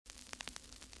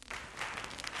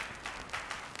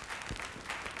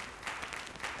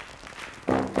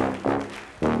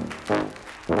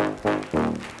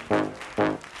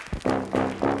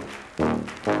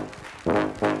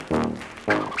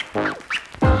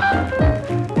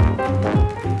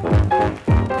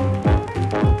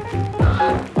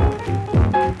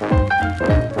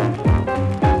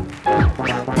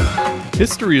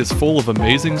History is full of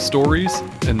amazing stories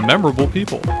and memorable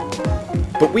people.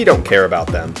 But we don't care about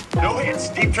them. No hits,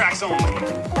 deep tracks only.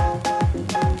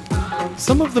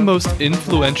 Some of the most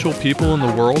influential people in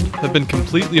the world have been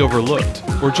completely overlooked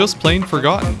or just plain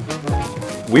forgotten.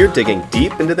 We're digging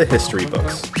deep into the history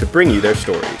books to bring you their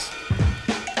stories.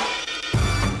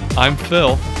 I'm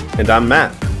Phil. And I'm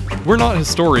Matt. We're not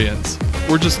historians.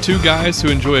 We're just two guys who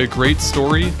enjoy a great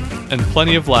story and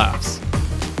plenty of laughs.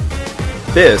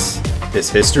 This is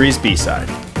History's B-Side.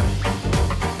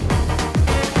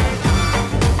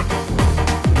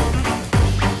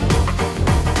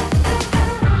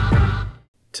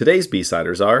 Today's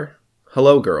B-Siders are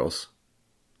Hello Girls.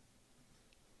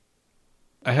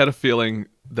 I had a feeling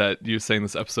that you saying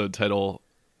this episode title,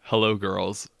 Hello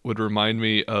Girls, would remind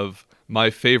me of my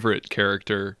favorite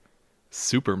character,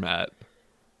 Super Matt.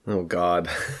 Oh God.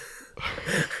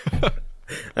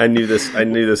 I knew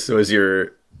this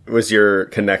was your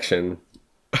connection.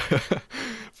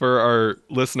 For our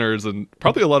listeners and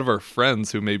probably a lot of our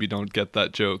friends who maybe don't get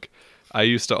that joke, I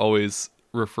used to always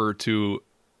refer to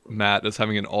Matt as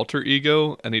having an alter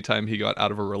ego anytime he got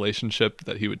out of a relationship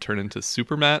that he would turn into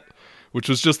Super Matt, which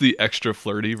was just the extra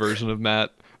flirty version of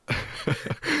Matt.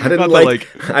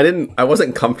 I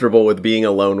wasn't comfortable with being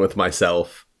alone with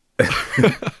myself. I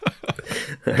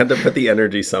had to put the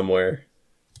energy somewhere.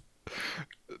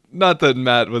 Not that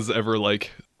Matt was ever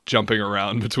like jumping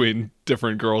around between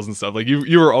different girls and stuff. Like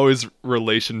you were always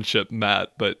relationship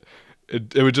Matt, but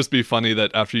it would just be funny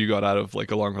that after you got out of like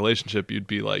a long relationship, you'd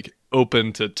be like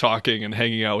open to talking and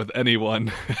hanging out with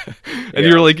anyone. And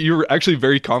Yeah. you were actually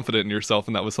very confident in yourself,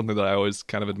 and that was something that I always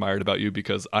kind of admired about you,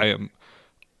 because I am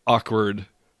awkward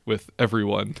with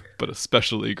everyone, but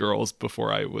especially girls,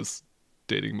 before I was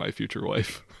dating my future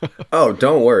wife. Oh,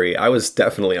 don't worry. I was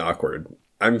definitely awkward.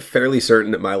 I'm fairly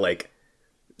certain that my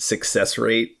success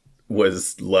rate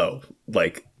was low,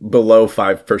 like below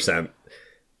 5%.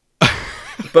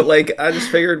 But I just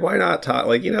figured, why not talk?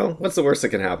 What's the worst that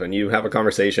can happen? You have a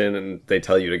conversation and they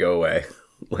tell you to go away.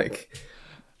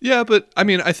 Yeah, but I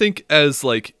mean, I think as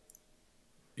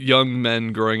young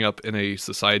men growing up in a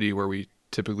society where we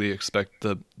typically expect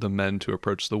the men to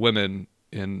approach the women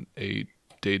in a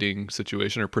dating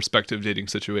situation or prospective dating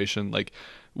situation,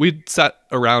 we'd sat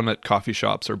around at coffee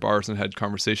shops or bars and had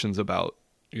conversations about,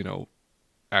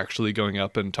 actually going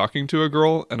up and talking to a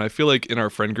girl. And I feel like in our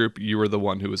friend group, you were the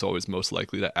one who was always most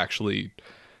likely to actually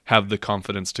have the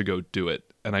confidence to go do it.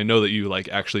 And I know that you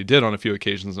actually did on a few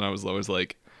occasions, and I was always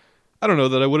like, I don't know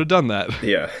that I would have done that.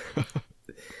 Yeah.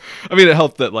 I mean, it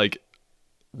helped that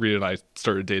Rita and I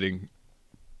started dating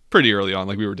pretty early on.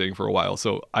 We were dating for a while,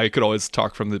 so I could always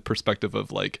talk from the perspective of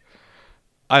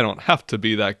I don't have to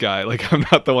be that guy. I'm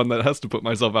not the one that has to put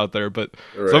myself out there. But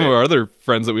Right. Some of our other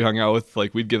friends that we hung out with,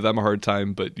 we'd give them a hard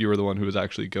time, but you were the one who would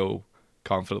actually go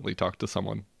confidently talk to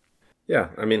someone. Yeah,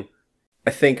 I mean,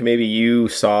 I think maybe you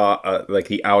saw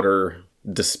the outer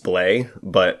display,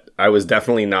 but I was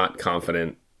definitely not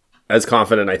confident. As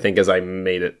confident, I think, as I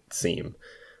made it seem.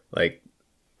 I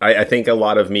think a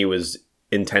lot of me was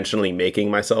intentionally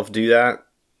making myself do that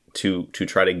to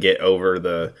try to get over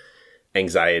the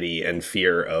anxiety and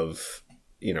fear of,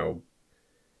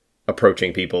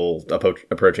 approaching people,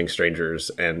 approaching strangers,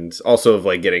 and also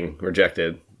of getting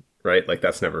rejected, right?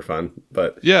 That's never fun.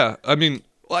 But yeah, I mean,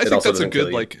 I think that's a doesn't kill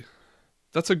good you.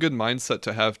 that's a good mindset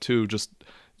to have too. Just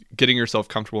getting yourself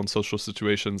comfortable in social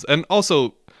situations, and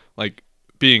also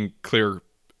being clear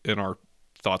in our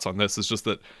thoughts on this is just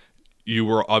that you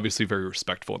were obviously very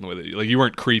respectful in the way that you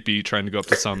weren't creepy trying to go up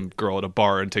to some girl at a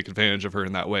bar and take advantage of her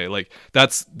in that way.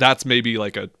 That's maybe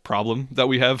a problem that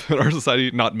we have in our society.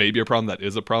 Not maybe a problem, that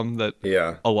is a problem that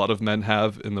Yeah. a lot of men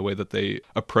have in the way that they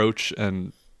approach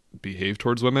and behave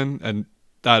towards women. And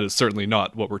that is certainly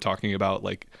not what we're talking about.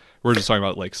 We're just talking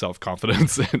about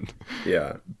self-confidence and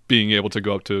Yeah. being able to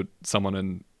go up to someone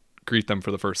and greet them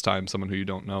for the first time, someone who you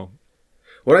don't know.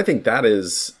 What I think that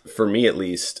is, for me at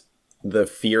least, the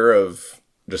fear of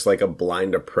just a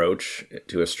blind approach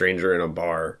to a stranger in a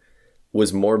bar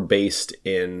was more based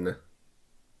in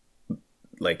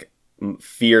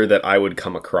fear that I would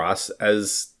come across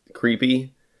as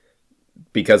creepy,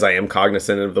 because I am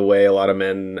cognizant of the way a lot of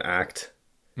men act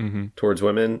towards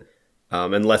women,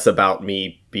 and less about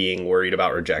me being worried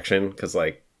about rejection. Because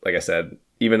like I said,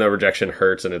 even though rejection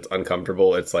hurts and it's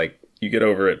uncomfortable, it's you get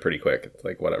over it pretty quick.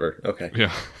 It's whatever. Okay.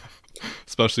 Yeah.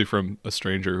 Especially from a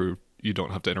stranger who you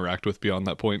don't have to interact with beyond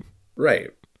that point.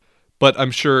 Right. But I'm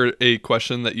sure a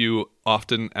question that you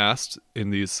often asked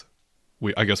in these,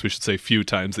 I guess we should say few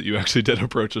times that you actually did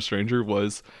approach a stranger,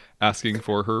 was asking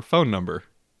for her phone number.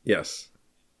 Yes.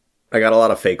 I got a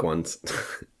lot of fake ones.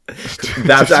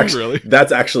 Really?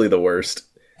 That's actually the worst.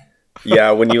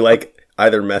 Yeah, when you like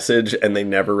either message and they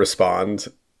never respond,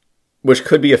 which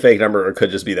could be a fake number or could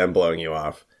just be them blowing you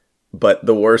off. But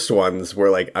the worst ones were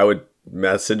like I would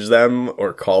message them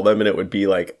or call them and it would be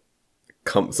like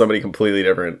somebody completely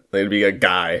different. They'd be a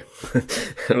guy.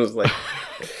 I was like,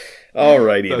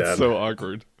 alrighty then. That's so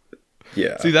awkward.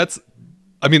 Yeah. See, that's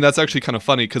actually kind of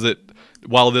funny because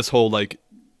while this whole like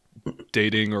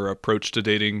dating or approach to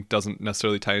dating doesn't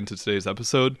necessarily tie into today's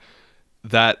episode,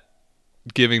 that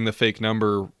giving the fake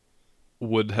number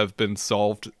would have been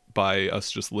solved by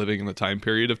us just living in the time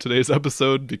period of today's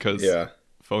episode because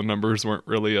phone numbers weren't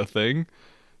really a thing.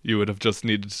 You would have just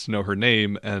needed to know her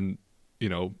name and, you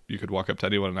know, you could walk up to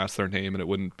anyone and ask their name and it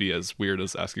wouldn't be as weird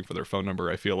as asking for their phone number,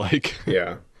 I feel like.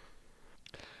 Yeah.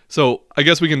 So I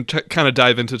guess we can kind of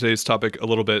dive into today's topic a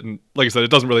little bit. And like I said,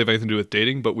 it doesn't really have anything to do with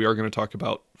dating, but we are going to talk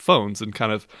about phones and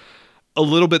kind of a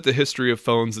little bit the history of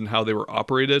phones and how they were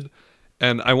operated.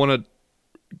 And I want to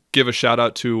give a shout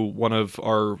out to one of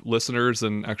our listeners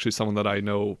and actually someone that I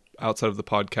know outside of the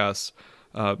podcast,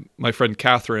 my friend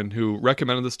Catherine, who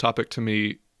recommended this topic to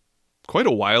me quite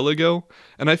a while ago.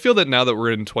 And I feel that now that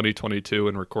we're in 2022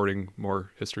 and recording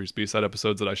more History's B-Side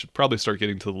episodes, that I should probably start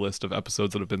getting to the list of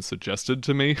episodes that have been suggested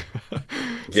to me.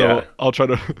 So I'll try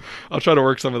to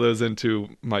work some of those into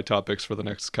my topics for the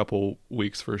next couple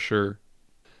weeks for sure.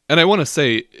 And I want to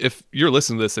say, if you're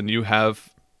listening to this and you have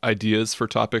ideas for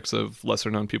topics of lesser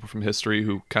known people from history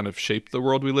who kind of shaped the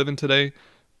world we live in today,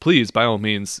 please, by all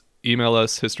means, email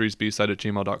us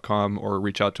historiesbside@gmail.com or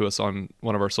reach out to us on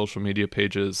one of our social media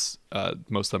pages.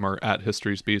 Most of them are at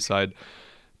Histories B-Side,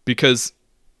 because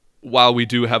while we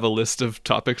do have a list of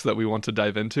topics that we want to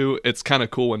dive into, it's kind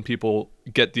of cool when people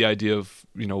get the idea of,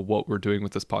 you know, what we're doing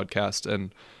with this podcast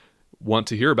and want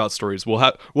to hear about stories.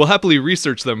 We'll happily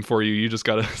research them for you. You just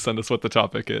got to send us what the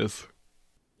topic is.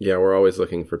 Yeah, we're always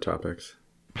looking for topics.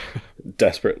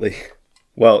 Desperately.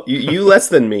 Well, you less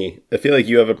than me. I feel like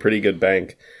you have a pretty good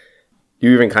bank.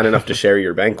 You're even kind enough to share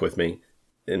your bank with me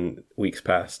in weeks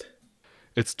past.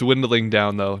 It's dwindling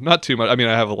down, though. Not too much. I mean,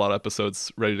 I have a lot of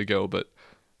episodes ready to go, but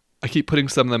I keep putting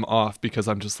some of them off because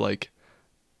I'm just like,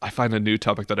 I find a new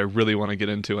topic that I really want to get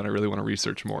into and I really want to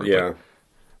research more. Yeah. But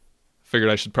figured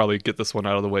I should probably get this one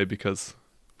out of the way because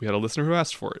we had a listener who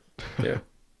asked for it. Yeah.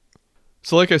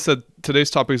 So like I said, today's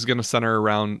topic is going to center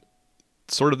around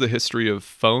sort of the history of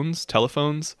phones,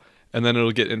 telephones, and then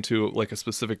it'll get into like a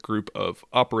specific group of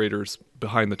operators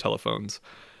behind the telephones.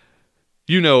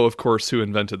 You know, of course, who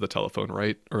invented the telephone,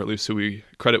 right? Or at least who we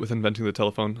credit with inventing the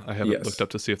telephone. I haven't looked up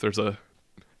to see if there's a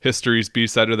History's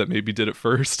B-Sider that maybe did it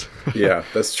first. Yeah,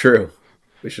 that's true.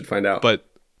 We should find out. But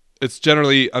it's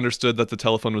generally understood that the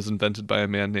telephone was invented by a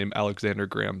man named Alexander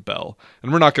Graham Bell.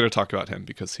 And we're not going to talk about him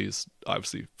because he's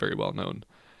obviously very well known.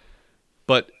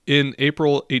 But in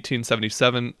April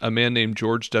 1877, a man named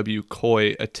George W.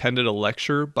 Coy attended a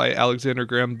lecture by Alexander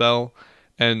Graham Bell.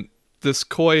 And this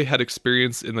Coy had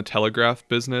experience in the telegraph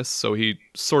business, so he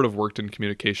sort of worked in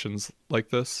communications like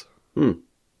this. And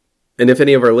if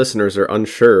any of our listeners are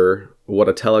unsure what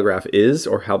a telegraph is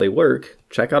or how they work,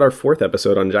 check out our 4th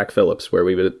episode on Jack Phillips, where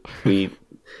we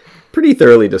pretty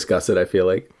thoroughly discuss it, I feel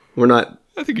like. We're not...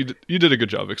 I think you did a good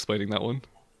job explaining that one.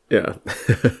 Yeah.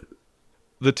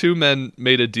 The two men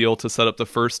made a deal to set up the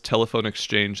first telephone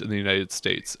exchange in the United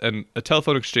States. And a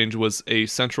telephone exchange was a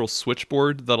central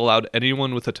switchboard that allowed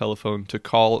anyone with a telephone to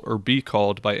call or be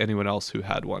called by anyone else who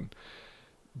had one.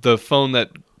 The phone that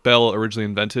Bell originally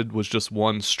invented was just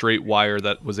one straight wire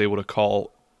that was able to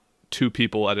call two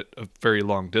people at a very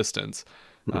long distance.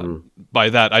 By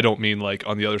that, I don't mean like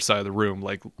on the other side of the room,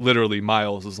 like literally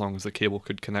miles as long as the cable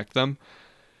could connect them.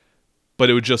 But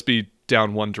it would just be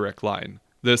down one direct line.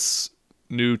 This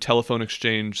new telephone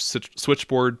exchange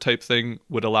switchboard type thing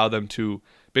would allow them to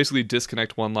basically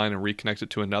disconnect one line and reconnect it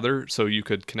to another, so you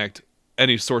could connect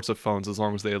any sorts of phones as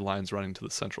long as they had lines running to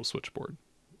the central switchboard.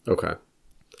 Okay.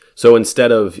 So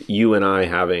instead of you and I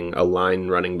having a line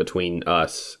running between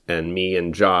us and me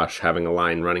and Josh having a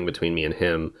line running between me and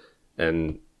him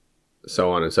and so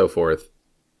on and so forth,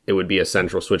 it would be a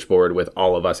central switchboard with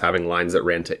all of us having lines that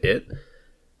ran to it?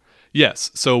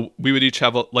 Yes. So we would each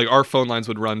have, our phone lines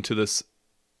would run to this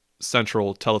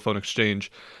central telephone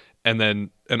exchange, and then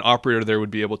an operator there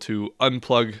would be able to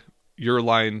unplug your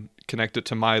line, connect it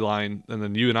to my line, and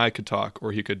then you and I could talk,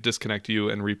 or he could disconnect you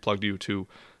and replug you to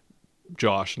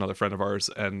Josh, another friend of ours,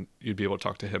 and you'd be able to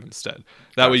talk to him instead.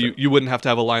 That way you wouldn't have to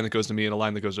have a line that goes to me and a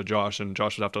line that goes to Josh, and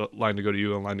Josh would have a line to go to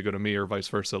you and a line to go to me, or vice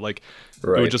versa. It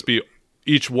would just be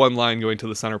each one line going to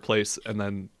the center place and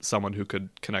then someone who could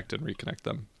connect and reconnect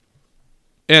them.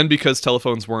 And because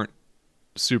telephones weren't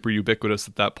super ubiquitous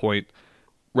at that point,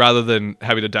 rather than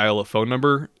having to dial a phone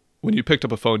number, when you picked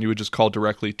up a phone, you would just call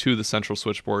directly to the central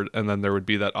switchboard, and then there would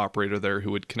be that operator there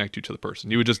who would connect you to the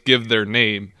person. You would just give their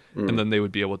name, and then they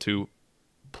would be able to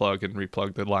plug and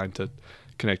replug the line to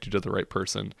connect you to the right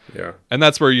person. Yeah. And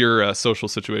that's where your social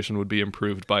situation would be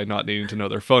improved by not needing to know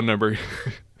their phone number.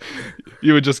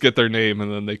 You would just get their name,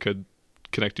 and then they could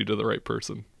connect you to the right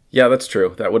person. Yeah, that's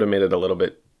true. That would have made it a little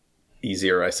bit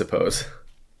easier, I suppose.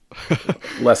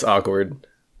 Less awkward.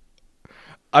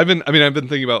 I've been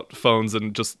thinking about phones,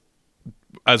 and just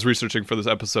as researching for this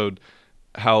episode,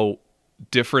 how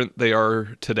different they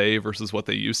are today versus what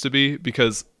they used to be,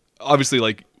 because obviously,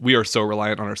 like, we are so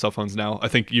reliant on our cell phones now. I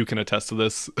think you can attest to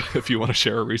this if you want to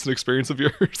share a recent experience of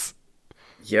yours.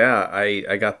 Yeah,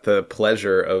 I got the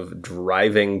pleasure of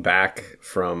driving back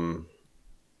from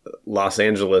Los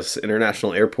Angeles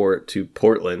International Airport to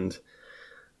Portland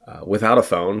without a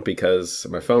phone, because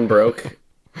my phone broke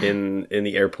in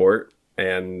the airport,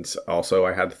 and also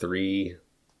I had 3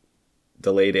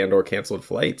 delayed and or canceled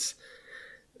flights.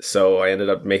 So I ended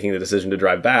up making the decision to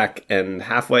drive back, and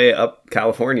halfway up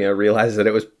California realized that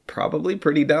it was probably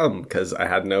pretty dumb, because I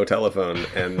had no telephone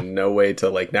and no way to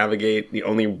like navigate. The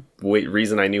only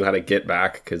reason I knew how to get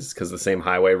back, because the same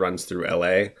highway runs through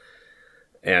LA,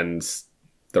 and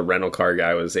the rental car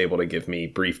guy was able to give me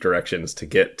brief directions to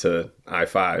get to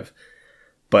I-5.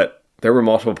 But there were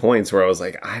multiple points where I was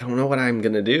like, I don't know what I'm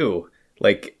going to do.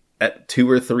 Like at 2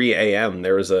 or 3 a.m.,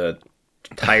 there was a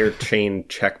tire chain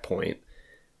checkpoint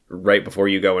right before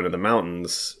you go into the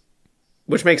mountains,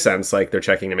 which makes sense. Like, they're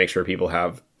checking to make sure people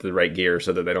have the right gear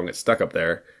so that they don't get stuck up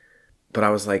there. But I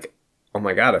was like, oh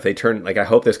my God, if they turn, like, I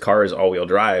hope this car is all-wheel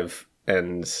drive,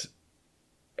 and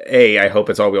A, I hope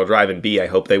it's all-wheel drive, and B, I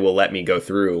hope they will let me go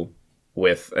through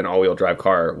with an all-wheel drive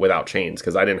car without chains,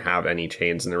 because I didn't have any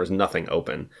chains and there was nothing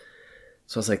open.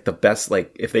 So I was like, the best,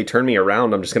 like, if they turn me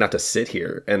around, I'm just gonna have to sit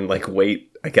here and like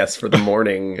wait, I guess, for the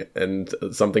morning and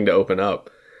something to open up.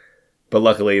 But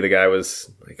luckily, the guy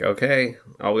was like, okay,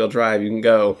 all-wheel drive, you can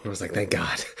go. I was like, thank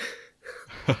God.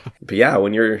 But yeah,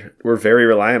 we're very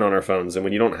reliant on our phones. And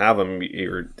when you don't have them,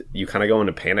 you kind of go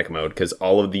into panic mode, because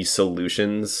all of these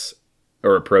solutions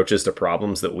or approaches to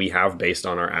problems that we have based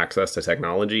on our access to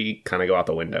technology kind of go out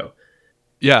the window.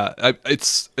 Yeah,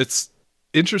 it's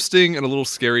interesting and a little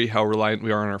scary how reliant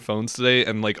we are on our phones today.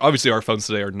 And like, obviously, our phones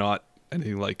today are not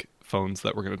anything like phones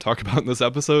that we're going to talk about in this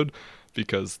episode,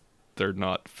 because they're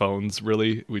not phones,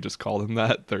 really. We just call them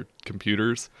that. They're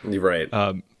computers. You're right.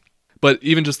 But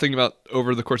even just thinking about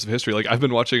over the course of history, like, I've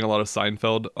been watching a lot of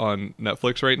Seinfeld on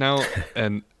Netflix right now,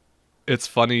 and it's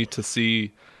funny to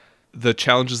see the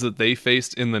challenges that they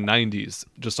faced in the 90s,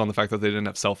 just on the fact that they didn't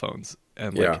have cell phones,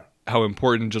 and like how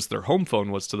important just their home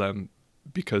phone was to them,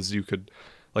 because you could,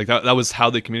 like, that was how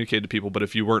they communicated to people. But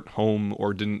if you weren't home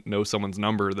or didn't know someone's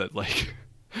number, that like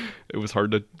it was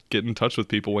hard to get in touch with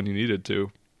people when you needed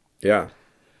to. Yeah.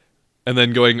 And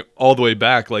then going all the way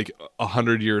back, like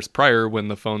 100 years prior, when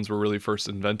the phones were really first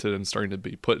invented and starting to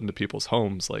be put into people's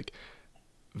homes, like,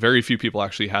 very few people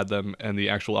actually had them, and the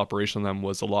actual operation of them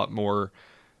was a lot more,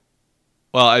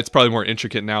 well, it's probably more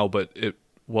intricate now, but it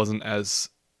wasn't as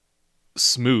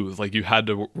smooth. Like, you had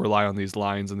to rely on these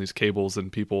lines and these cables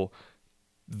and people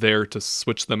there to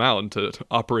switch them out and to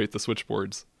operate the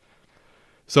switchboards.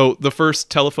 So the first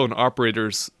telephone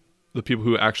operators, the people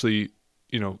who actually,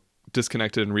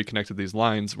 disconnected and reconnected these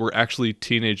lines, were actually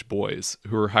teenage boys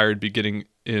who were hired beginning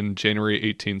in January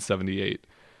 1878.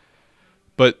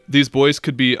 But these boys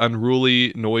could be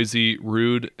unruly, noisy,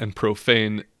 rude, and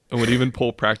profane, and would even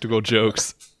pull practical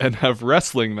jokes and have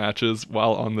wrestling matches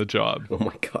while on the job. Oh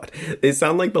my God. They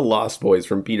sound like the Lost Boys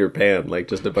from Peter Pan, like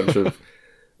just a bunch of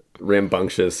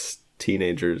rambunctious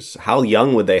teenagers. How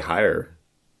young would they hire?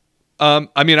 I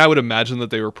would imagine that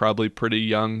they were probably pretty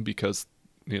young, because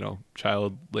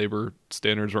child labor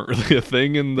standards weren't really a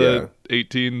thing in the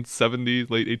 1870s,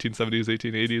 late 1870s,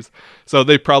 1880s. So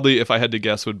they probably, if I had to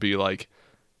guess, would be like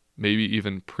maybe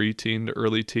even preteen to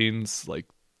early teens, like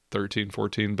 13,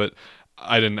 14. But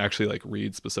I didn't actually like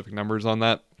read specific numbers on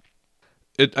that.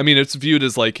 It's viewed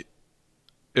as like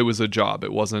it was a job.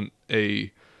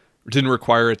 It didn't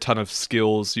require a ton of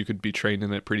skills. You could be trained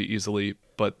in it pretty easily.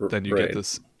 But then you get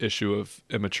this issue of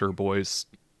immature boys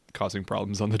causing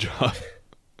problems on the job.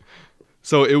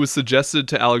 So it was suggested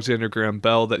to Alexander Graham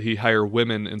Bell that he hire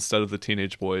women instead of the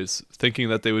teenage boys, thinking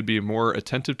that they would be more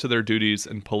attentive to their duties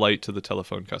and polite to the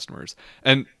telephone customers.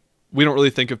 And we don't really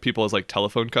think of people as like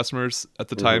telephone customers at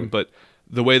the time, but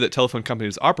the way that telephone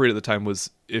companies operated at the time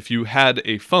was, if you had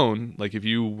a phone, like if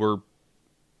you were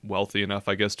wealthy enough,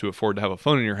 I guess, to afford to have a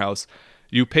phone in your house,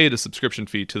 you paid a subscription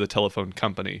fee to the telephone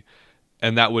company.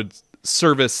 And that would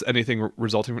service anything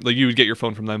resulting from, like, you would get your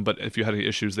phone from them, but if you had any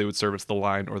issues, they would service the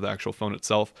line or the actual phone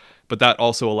itself. But that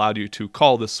also allowed you to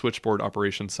call the switchboard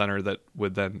operations center that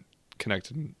would then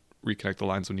connect and reconnect the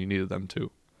lines when you needed them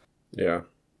to. Yeah.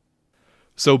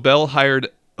 So Bell hired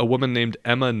a woman named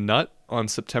Emma Nutt on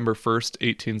September 1st,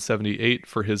 1878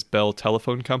 for his Bell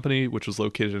Telephone Company, which was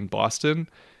located in Boston.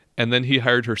 And then he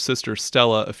hired her sister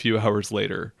Stella a few hours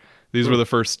later. These were the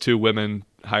first two women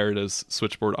hired as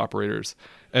switchboard operators.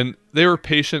 And they were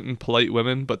patient and polite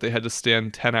women, but they had to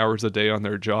stand 10 hours a day on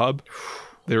their job.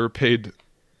 They were paid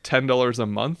 $10 a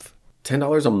month.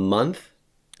 $10 a month?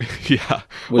 Yeah.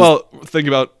 Well, think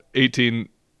about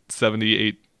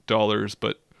 $1878,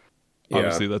 but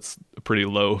obviously that's a pretty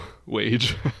low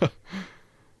wage.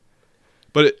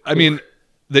 But I mean,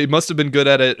 they must have been good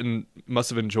at it and must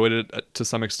have enjoyed it to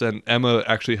some extent. Emma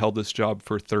actually held this job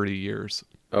for 30 years.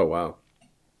 Oh, wow.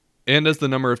 And as the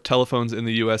number of telephones in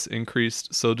the U.S.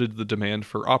 increased, so did the demand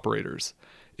for operators.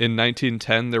 In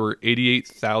 1910, there were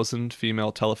 88,000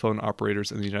 female telephone operators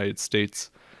in the United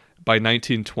States. By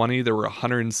 1920, there were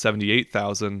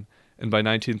 178,000. And by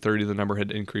 1930, the number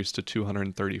had increased to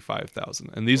 235,000.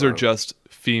 And these are just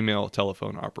female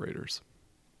telephone operators.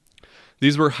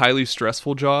 These were highly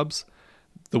stressful jobs.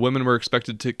 The women were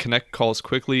expected to connect calls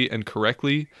quickly and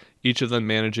correctly, each of them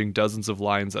managing dozens of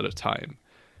lines at a time.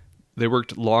 They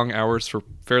worked long hours for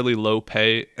fairly low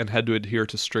pay and had to adhere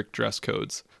to strict dress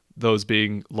codes, those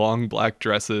being long black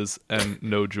dresses and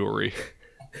no jewelry.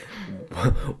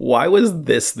 Why was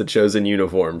this the chosen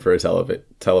uniform for a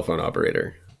telephone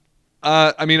operator?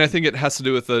 I mean, I think it has to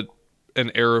do with an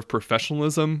air of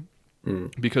professionalism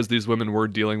because these women were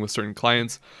dealing with certain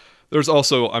clients. There's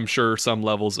also, I'm sure, some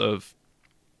levels of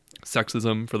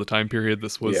sexism for the time period.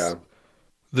 This was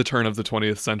the turn of the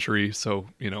 20th century, so,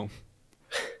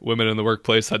 women in the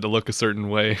workplace had to look a certain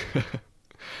way.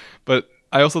 But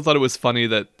I also thought it was funny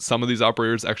that some of these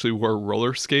operators actually wore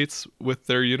roller skates with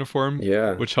their uniform,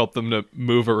 which helped them to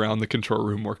move around the control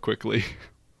room more quickly.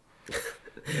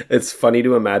 It's funny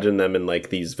to imagine them in like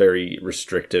these very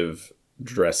restrictive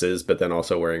dresses, but then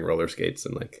also wearing roller skates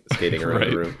and like skating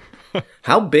around the room.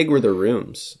 How big were the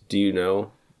rooms? Do you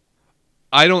know?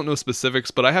 I don't know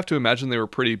specifics, but I have to imagine they were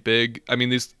pretty big. I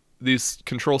mean, these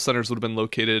control centers would have been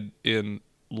located in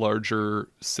larger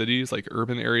cities, like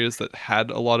urban areas that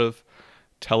had a lot of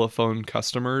telephone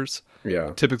customers.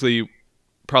 Yeah. Typically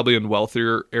probably in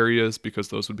wealthier areas because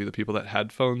those would be the people that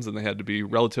had phones and they had to be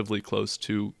relatively close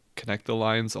to connect the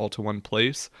lines all to one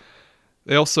place.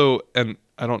 They also, and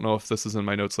I don't know if this is in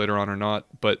my notes later on or not,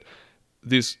 but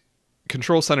these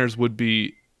control centers would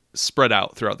be spread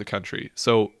out throughout the country.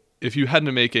 So if you had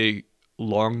to make a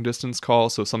long distance call,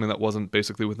 so something that wasn't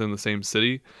basically within the same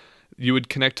city, you would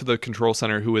connect to the control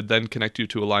center who would then connect you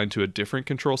to a line to a different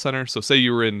control center. So say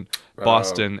you were in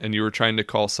Boston and you were trying to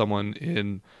call someone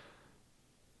in,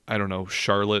 I don't know,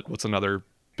 Charlotte. What's another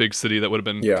big city that would have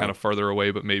been kind of farther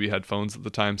away, but maybe had phones at the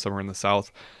time somewhere in the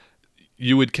South?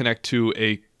 You would connect to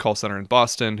a call center in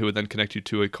Boston who would then connect you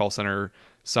to a call center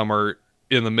somewhere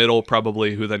in the middle,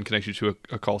 probably, who then connect you to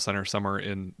a call center somewhere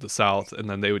in the South, and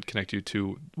then they would connect you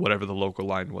to whatever the local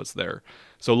line was there.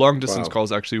 So long distance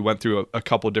calls actually went through a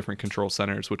couple different control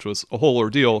centers, which was a whole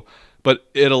ordeal, but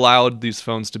it allowed these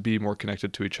phones to be more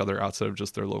connected to each other outside of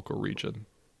just their local region.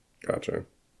 Gotcha.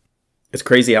 It's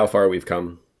crazy how far we've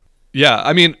come. Yeah,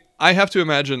 I mean, I have to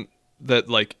imagine that,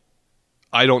 like,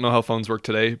 I don't know how phones work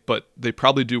today, but they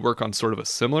probably do work on sort of a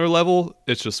similar level.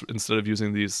 It's just instead of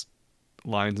using these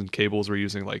lines and cables, we're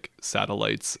using like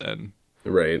satellites and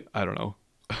I don't know,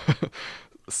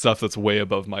 stuff that's way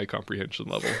above my comprehension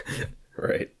level.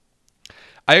 Right.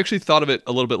 I actually thought of it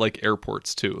a little bit like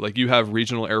airports too. Like you have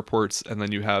regional airports and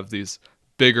then you have these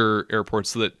bigger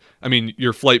airports, so that, I mean,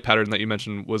 your flight pattern that you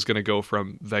mentioned was going to go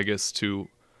from Vegas to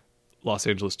Los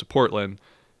Angeles to Portland.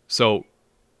 So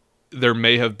there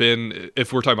may have been,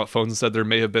 if we're talking about phones instead, there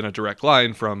may have been a direct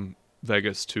line from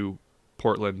Vegas to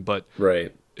Portland, but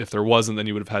if there wasn't, then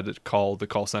you would have had to call the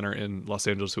call center in Los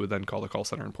Angeles, who would then call the call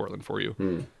center in Portland for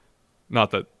you.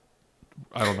 Not that,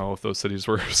 I don't know if those cities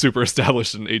were super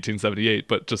established in 1878,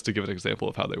 but just to give an example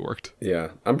of how they worked. Yeah,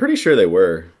 I'm pretty sure they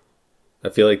were. I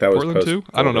feel like that was Portland too?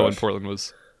 I don't know when Portland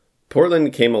was.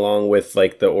 Portland came along with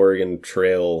like the Oregon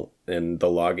Trail and the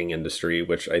logging industry,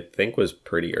 which I think was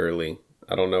pretty early.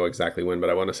 I don't know exactly when, but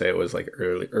I want to say it was like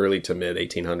early to mid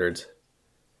 1800s.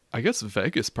 I guess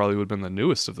Vegas probably would have been the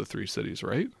newest of the three cities,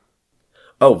 right?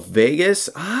 Oh, Vegas?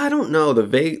 I don't know.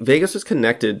 The Vegas was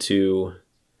connected to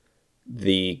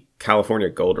the California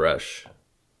Gold Rush.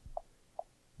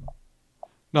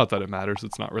 Not that it matters.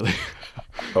 It's not really.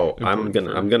 I'm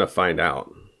gonna find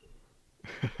out.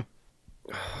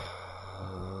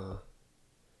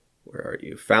 Where are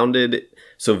you? Founded.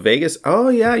 So Vegas. Oh,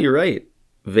 yeah, you're right.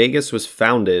 Vegas was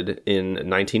founded in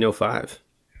 1905.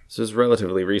 This is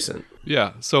relatively recent.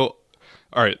 Yeah. So,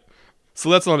 all right. So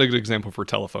that's not a good example for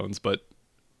telephones, but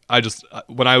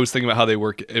when I was thinking about how they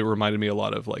work, it reminded me a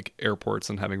lot of like airports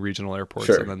and having regional airports,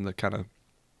 Sure. and then the kind of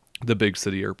the big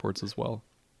city airports as well.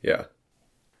 Yeah.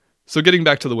 So getting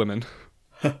back to the women,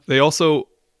 they also,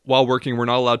 while working, were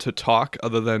not allowed to talk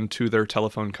other than to their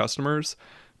telephone customers,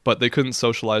 but they couldn't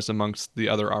socialize amongst the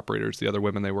other operators, the other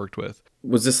women they worked with.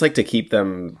 Was this like to keep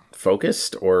them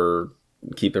focused or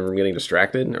keep them from getting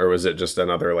distracted? Or was it just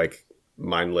another like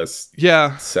mindless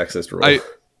Yeah, sexist rule?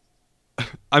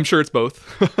 I'm sure it's both.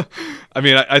 I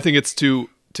mean, I think it's to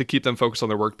keep them focused on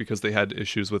their work because they had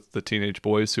issues with the teenage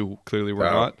boys who clearly were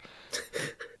not.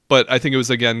 But I think it was,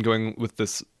 again, going with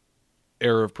this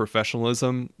era of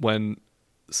professionalism when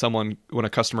a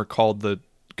customer called the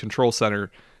control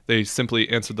center, they simply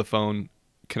answered the phone,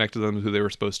 connected them to who they were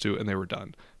supposed to, and they were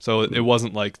done. So it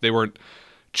wasn't like they weren't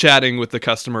chatting with the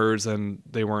customers and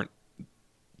they weren't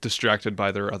distracted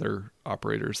by their other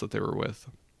operators that they were with.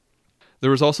 There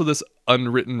was also this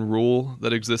unwritten rule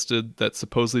that existed that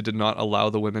supposedly did not allow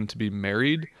the women to be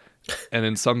married. And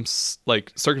in some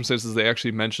like circumstances, they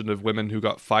actually mentioned of women who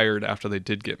got fired after they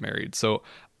did get married. So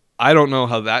I don't know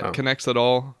how that connects at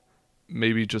all.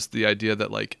 Maybe just the idea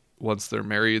that like once they're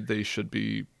married, they should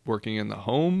be working in the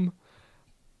home.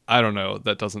 I don't know.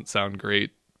 That doesn't sound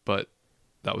great, but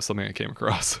that was something I came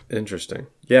across. Interesting.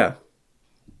 Yeah.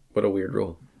 What a weird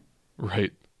rule.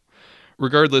 Right.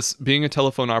 Regardless, being a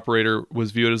telephone operator was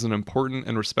viewed as an important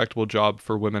and respectable job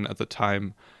for women at the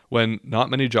time when not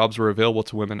many jobs were available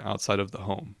to women outside of the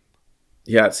home.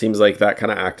 Yeah, it seems like that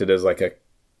kind of acted as like a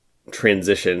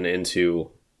transition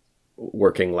into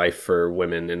working life for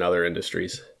women in other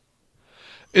industries.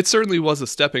 It certainly was a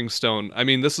stepping stone. I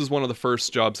mean, this is one of the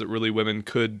first jobs that really women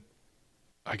could,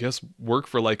 I guess, work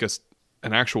for like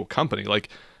an actual company. Like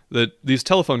these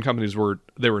telephone companies were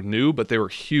new, but they were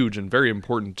huge and very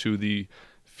important to the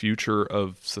future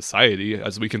of society,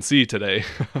 as we can see today.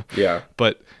 Yeah.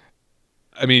 But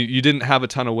I mean, you didn't have a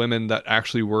ton of women that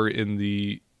actually were in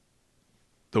the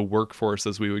workforce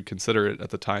as we would consider it at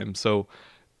the time. So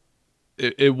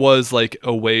it was like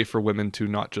a way for women to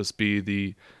not just be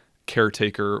the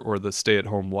caretaker or the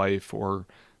stay-at-home wife or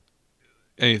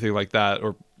anything like that,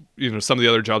 or some of the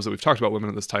other jobs that we've talked about women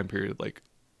in this time period, like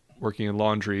working in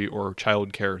laundry or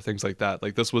childcare, things like that.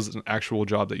 Like this was an actual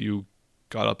job that you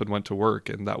got up and went to work,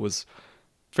 and that was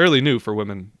fairly new for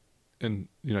women in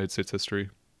United States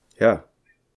history. Yeah.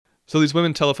 So these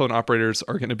women telephone operators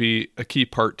are going to be a key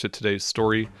part to today's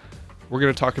story. We're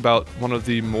going to talk about one of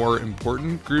the more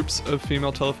important groups of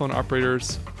female telephone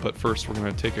operators, but first we're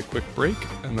going to take a quick break,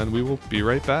 and then we will be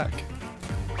right back.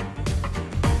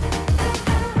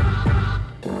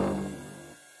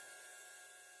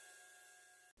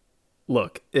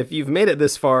 Look, if you've made it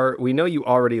this far, we know you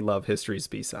already love History's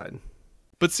B-Side.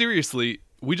 But seriously,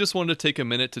 we just wanted to take a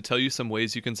minute to tell you some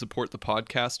ways you can support the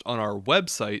podcast on our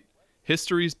website,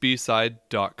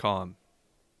 historiesbside.com.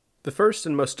 The first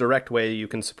and most direct way you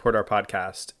can support our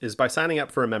podcast is by signing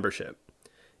up for a membership.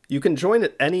 You can join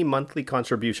at any monthly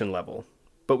contribution level,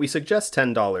 but we suggest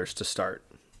 $10 to start.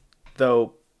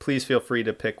 Though, please feel free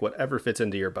to pick whatever fits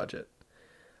into your budget.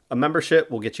 A membership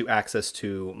will get you access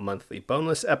to monthly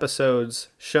bonus episodes,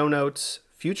 show notes,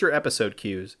 future episode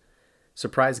cues,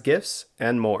 surprise gifts,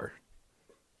 and more.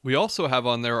 We also have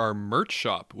on there our merch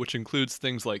shop, which includes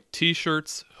things like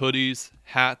t-shirts, hoodies,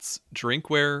 hats,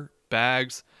 drinkware,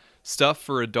 bags, stuff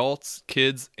for adults,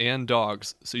 kids, and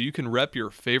dogs, so you can rep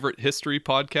your favorite history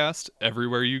podcast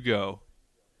everywhere you go.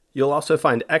 You'll also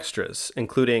find extras,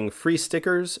 including free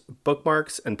stickers,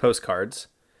 bookmarks, and postcards.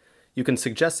 You can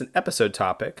suggest an episode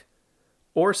topic,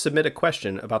 or submit a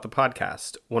question about the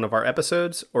podcast, one of our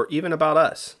episodes, or even about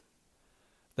us.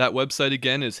 That website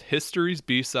again is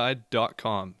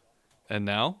historiesbside.com. And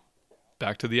now,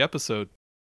 back to the episode.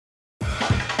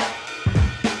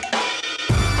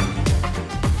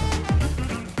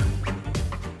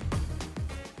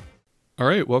 All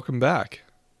right, welcome back.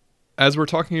 As we're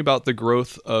talking about the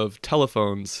growth of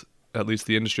telephones, at least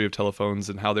the industry of telephones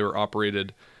and how they were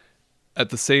operated, at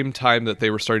the same time that they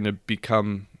were starting to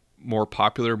become more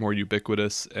popular, more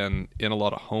ubiquitous, and in a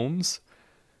lot of homes,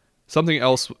 something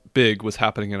else big was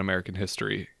happening in American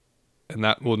history. And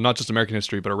that, well, not just American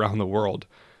history, but around the world.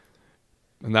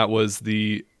 And that was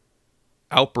the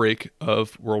outbreak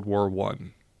of World War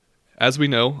I. As we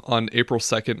know, on April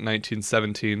 2nd,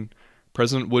 1917,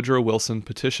 President Woodrow Wilson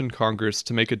petitioned Congress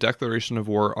to make a declaration of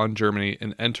war on Germany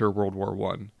and enter World War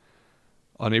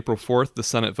I. On April 4th, the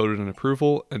Senate voted in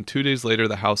approval, and 2 days later,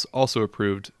 the House also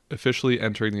approved, officially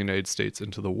entering the United States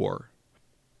into the war.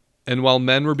 And while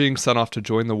men were being sent off to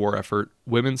join the war effort,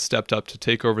 women stepped up to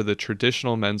take over the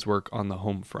traditional men's work on the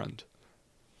home front.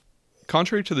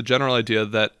 Contrary to the general idea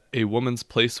that a woman's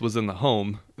place was in the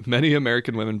home, many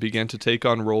American women began to take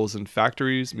on roles in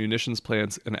factories, munitions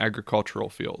plants, and agricultural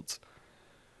fields.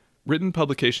 Written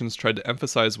publications tried to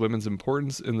emphasize women's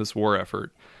importance in this war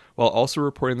effort, while also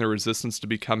reporting their resistance to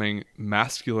becoming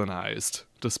masculinized,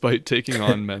 despite taking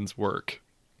on men's work.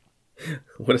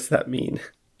 What does that mean?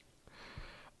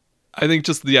 I think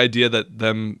just the idea that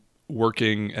them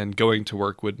working and going to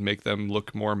work would make them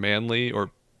look more manly or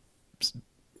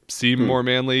seem more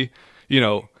manly. You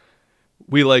know,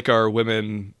 we like our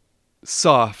women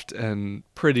soft and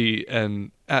pretty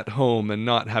and at home and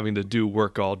not having to do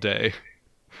work all day.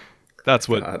 That's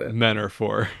what men are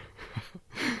for.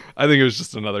 I think it was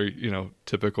just another,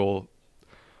 typical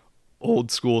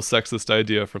old school sexist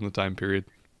idea from the time period.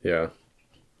 Yeah.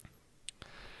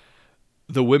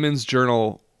 The Women's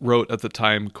Journal wrote at the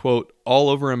time, quote, "All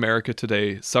over America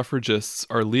today, suffragists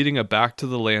are leading a back to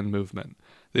the land movement.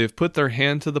 They have put their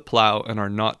hand to the plow and are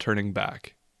not turning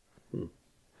back."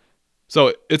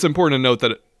 So it's important to note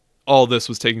that all this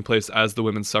was taking place as the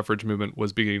women's suffrage movement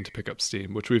was beginning to pick up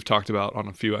steam, which we've talked about on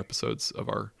a few episodes of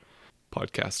our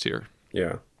podcast here.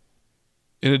 Yeah.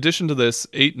 In addition to this,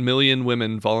 8 million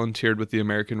women volunteered with the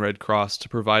American Red Cross to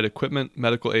provide equipment,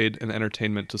 medical aid, and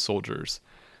entertainment to soldiers.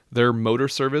 Their motor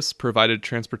service provided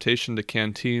transportation to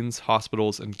canteens,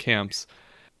 hospitals, and camps,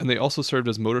 and they also served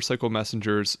as motorcycle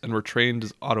messengers and were trained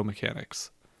as auto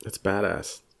mechanics. That's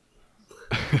badass.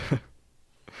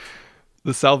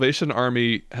 The Salvation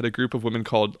Army had a group of women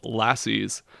called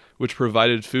lassies, which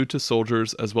provided food to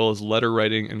soldiers as well as letter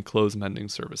writing and clothes mending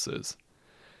services.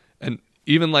 And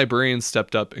even librarians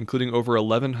stepped up, including over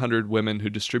 1,100 women who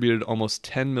distributed almost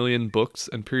 10 million books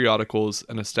and periodicals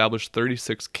and established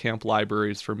 36 camp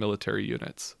libraries for military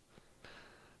units.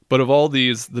 But of all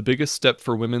these, the biggest step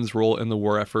for women's role in the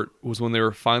war effort was when they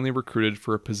were finally recruited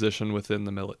for a position within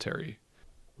the military.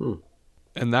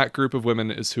 And that group of women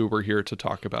is who we're here to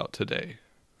talk about today.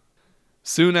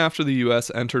 Soon after the U.S.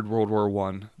 entered World War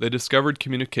I, they discovered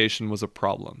communication was a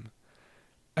problem.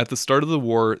 At the start of the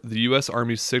war, the U.S.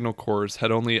 Army's Signal Corps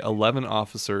had only 11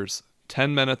 officers,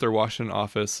 10 men at their Washington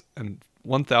office, and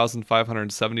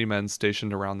 1,570 men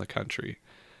stationed around the country.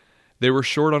 They were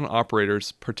short on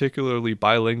operators, particularly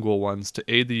bilingual ones, to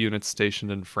aid the units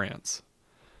stationed in France.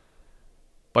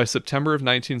 By September of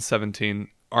 1917,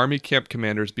 Army camp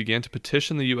commanders began to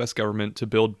petition the U.S. government to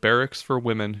build barracks for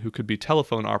women who could be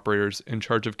telephone operators in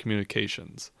charge of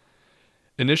communications.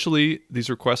 Initially, these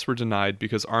requests were denied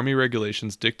because Army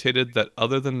regulations dictated that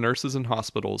other than nurses and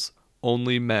hospitals,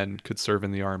 only men could serve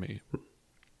in the Army.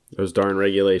 Those darn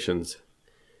regulations.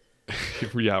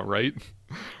 Yeah, right?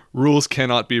 Rules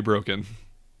cannot be broken.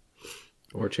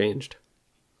 Or changed.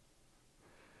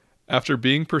 After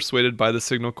being persuaded by the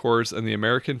Signal Corps and the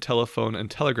American Telephone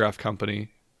and Telegraph Company,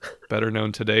 better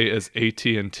known today as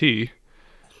AT&T,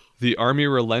 the Army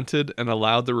relented and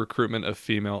allowed the recruitment of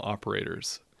female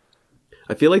operators.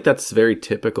 I feel like that's very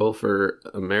typical for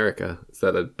America, is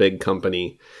that a big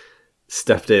company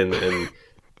stepped in and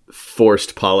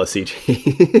forced policy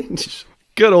change.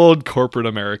 Good old corporate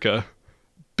America.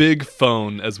 Big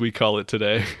phone, as we call it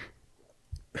today.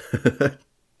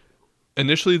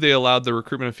 Initially, they allowed the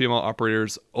recruitment of female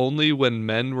operators only when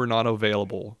men were not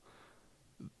available.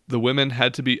 The women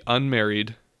had to be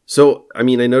unmarried. So, I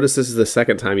mean, I noticed this is the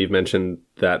second time you've mentioned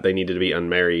that they needed to be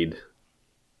unmarried.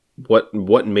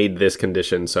 What made this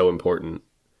condition so important?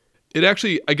 It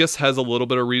actually, I guess, has a little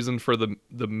bit of reason for the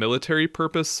military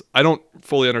purpose. I don't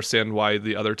fully understand why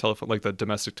the other telephone, like the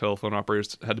domestic telephone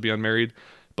operators, had to be unmarried.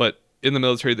 But in the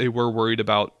military, they were worried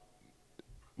about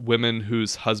women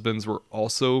whose husbands were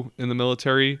also in the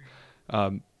military.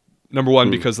 Number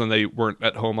one, because then they weren't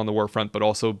at home on the war front, but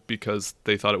also because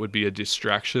they thought it would be a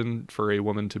distraction for a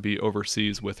woman to be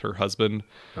overseas with her husband.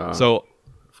 So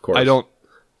of course.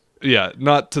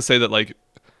 Not to say that like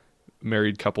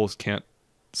married couples can't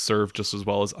serve just as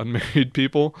well as unmarried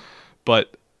people,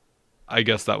 but I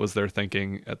guess that was their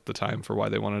thinking at the time for why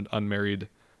they wanted unmarried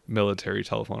military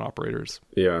telephone operators.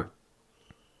 Yeah.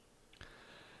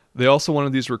 They also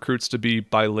wanted these recruits to be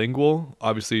bilingual,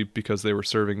 obviously because they were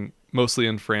serving mostly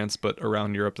in France, but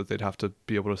around Europe, that they'd have to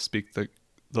be able to speak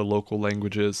the local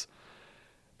languages.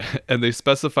 And they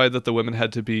specified that the women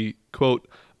had to be, quote,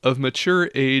 of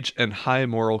mature age and high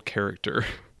moral character.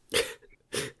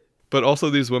 But also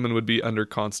these women would be under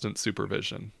constant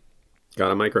supervision.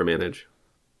 Gotta micromanage.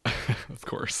 Of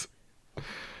course.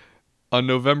 On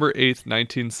November 8th,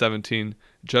 1917,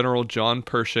 General John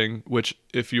Pershing, which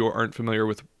if you aren't familiar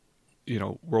with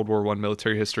World War I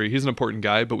military history, he's an important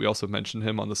guy, but we also mentioned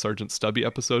him on the Sergeant Stubby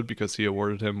episode because he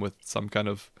awarded him with some kind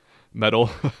of medal.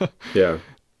 Yeah.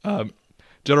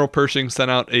 General Pershing sent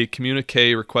out a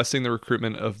communique requesting the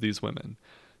recruitment of these women.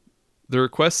 The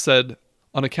request said,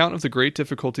 "On account of the great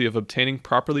difficulty of obtaining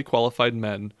properly qualified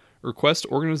men, request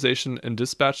organization and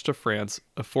dispatch to France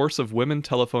a force of women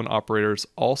telephone operators,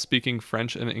 all speaking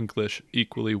French and English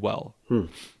equally well."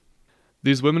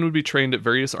 These women would be trained at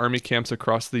various army camps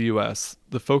across the U.S.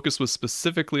 The focus was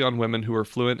specifically on women who were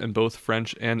fluent in both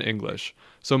French and English.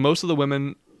 So most of the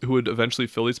women who would eventually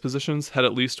fill these positions had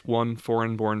at least one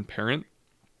foreign-born parent,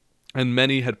 and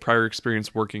many had prior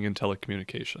experience working in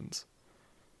telecommunications.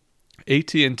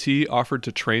 AT&T offered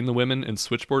to train the women in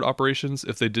switchboard operations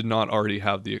if they did not already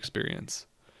have the experience.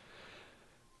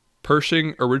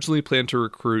 Pershing originally planned to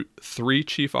recruit 3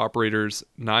 chief operators,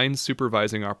 9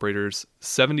 supervising operators,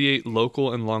 78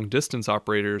 local and long-distance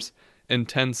operators, and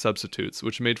 10 substitutes,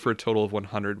 which made for a total of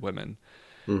 100 women.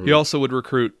 He also would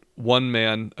recruit 1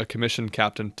 man, a commissioned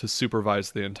captain, to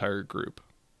supervise the entire group.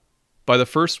 By the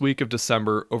first week of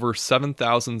December, over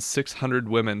 7,600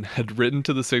 women had written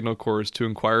to the Signal Corps to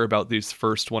inquire about these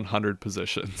first 100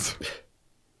 positions.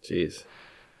 Jeez.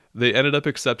 They ended up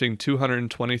accepting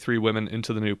 223 women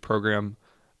into the new program.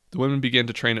 The women began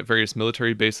to train at various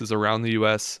military bases around the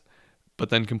U.S., but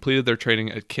then completed their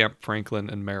training at Camp Franklin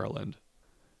in Maryland.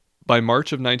 By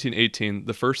March of 1918,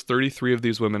 the first 33 of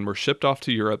these women were shipped off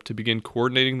to Europe to begin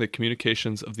coordinating the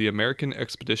communications of the American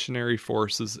Expeditionary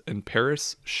Forces in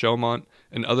Paris, Chaumont,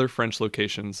 and other French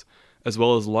locations, as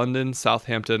well as London,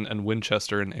 Southampton, and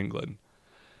Winchester in England.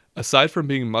 Aside from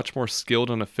being much more skilled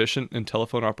and efficient in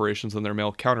telephone operations than their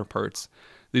male counterparts,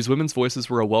 these women's voices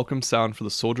were a welcome sound for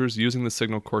the soldiers using the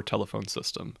Signal Corps telephone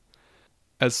system.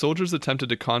 As soldiers attempted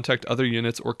to contact other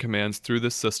units or commands through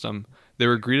this system, they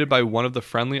were greeted by one of the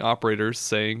friendly operators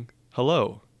saying,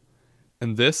 "Hello."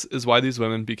 And this is why these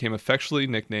women became affectionately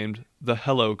nicknamed the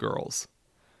Hello Girls.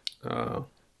 Oh.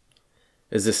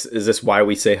 Is this why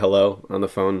we say hello on the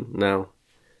phone now?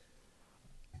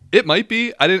 It might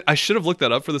be. I should have looked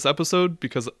that up for this episode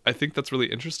because I think that's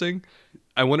really interesting.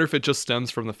 I wonder if it just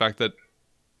stems from the fact that,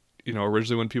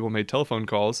 originally when people made telephone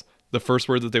calls, the first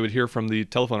word that they would hear from the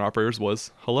telephone operators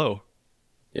was hello.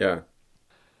 Yeah.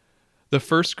 The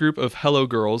first group of Hello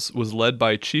Girls was led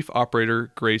by Chief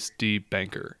Operator Grace D.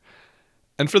 Banker.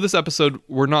 And for this episode,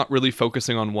 we're not really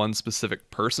focusing on one specific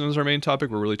person as our main topic.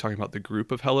 We're really talking about the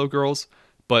group of Hello Girls.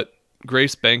 But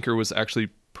Grace Banker was actually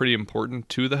pretty important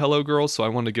to the Hello Girls, so I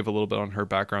wanted to give a little bit on her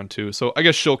background too. So I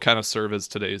guess she'll kind of serve as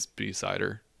today's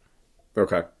B-sider.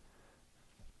 Okay.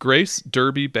 Grace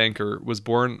Derby Banker was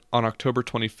born on October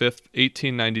 25th,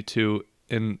 1892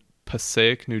 in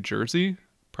Passaic, New Jersey.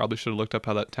 Probably should have looked up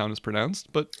how that town is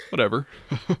pronounced, but whatever.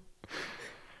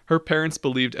 Her parents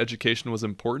believed education was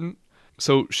important,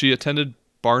 so she attended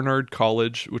Barnard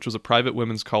College, which was a private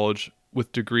women's college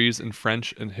with degrees in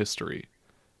French and history.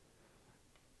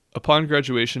 Upon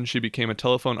graduation, she became a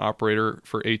telephone operator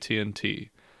for AT&T,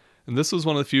 and this was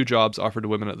one of the few jobs offered to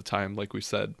women at the time, like we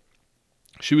said.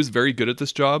 She was very good at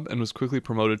this job and was quickly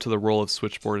promoted to the role of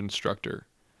switchboard instructor.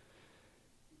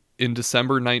 In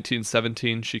December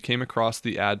 1917, she came across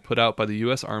the ad put out by the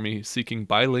U.S. Army seeking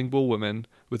bilingual women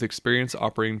with experience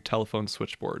operating telephone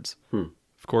switchboards.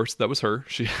 Of course, that was her.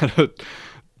 She had a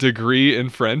degree in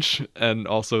French and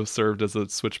also served as a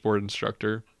switchboard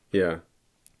instructor. Yeah.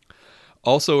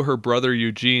 Also, her brother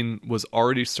Eugene was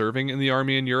already serving in the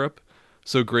army in Europe,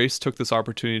 so Grace took this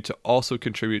opportunity to also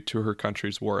contribute to her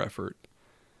country's war effort.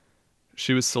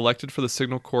 She was selected for the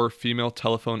Signal Corps Female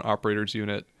Telephone Operators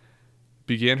Unit,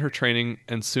 began her training,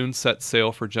 and soon set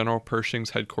sail for General Pershing's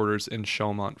headquarters in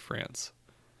Chaumont, France.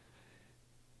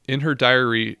 In her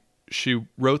diary, she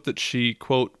wrote that she,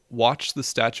 quote, "watched the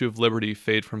Statue of Liberty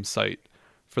fade from sight.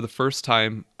 For the first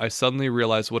time, I suddenly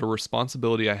realized what a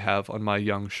responsibility I have on my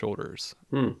young shoulders."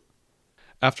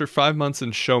 After 5 months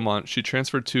in Chaumont, she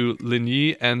transferred to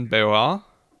Ligny-en-Bois.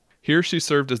 Here she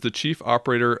served as the chief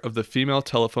operator of the Female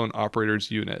Telephone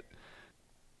Operators Unit.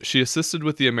 She assisted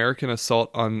with the American assault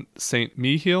on St.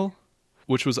 Mihiel,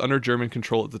 which was under German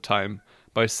control at the time,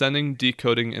 by sending,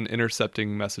 decoding, and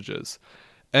intercepting messages.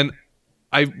 And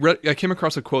I came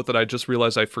across a quote that I just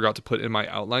realized I forgot to put in my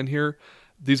outline here.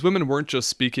 These women weren't just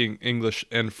speaking English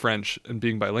and French and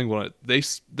being bilingual. They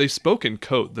spoke in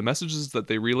code. The messages that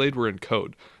they relayed were in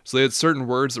code. So they had certain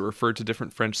words that referred to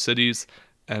different French cities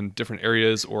and different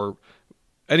areas or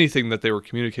anything that they were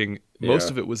communicating. Most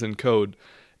of it was in code.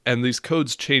 And these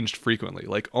codes changed frequently,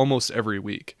 like almost every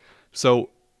week. So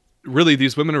really,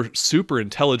 these women are super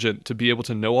intelligent to be able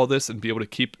to know all this and be able to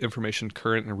keep information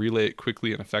current and relay it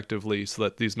quickly and effectively so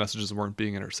that these messages weren't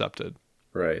being intercepted.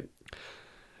 Right.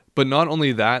 But not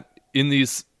only that, in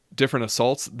these different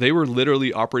assaults, they were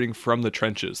literally operating from the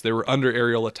trenches. They were under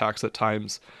aerial attacks at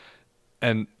times.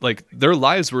 And like their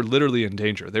lives were literally in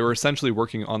danger. They were essentially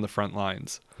working on the front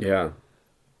lines. Yeah.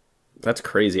 That's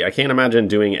crazy. I can't imagine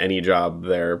doing any job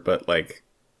there, but like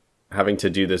having to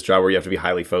do this job where you have to be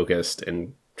highly focused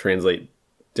and translate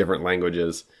different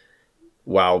languages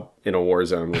while in a war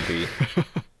zone would be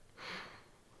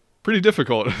pretty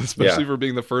difficult, especially for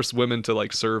being the first women to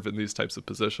like serve in these types of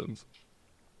positions.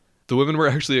 The women were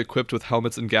actually equipped with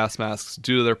helmets and gas masks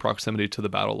due to their proximity to the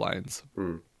battle lines.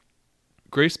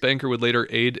 Grace Banker would later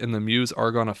aid in the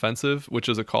Meuse-Argonne offensive, which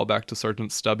is a callback to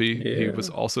Sergeant Stubby. Yeah. He was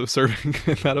also serving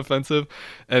in that offensive.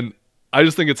 And I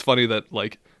just think it's funny that,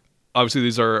 like, obviously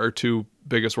these are our two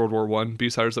biggest World War I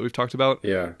B-siders that we've talked about.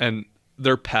 Yeah. And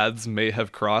their paths may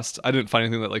have crossed. I didn't find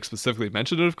anything that, like, specifically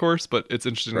mentioned it, of course, but it's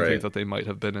interesting to think that they might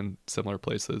have been in similar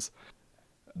places.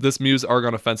 This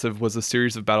Meuse-Argonne offensive was a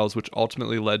series of battles which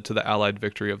ultimately led to the Allied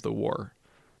victory of the war.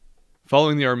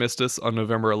 Following the armistice on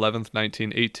November 11th,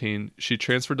 1918, she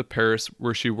transferred to Paris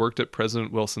where she worked at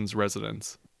President Wilson's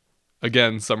residence.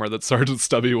 Again, somewhere that Sergeant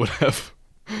Stubby would have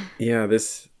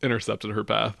intercepted her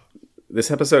path. This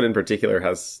episode in particular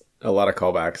has a lot of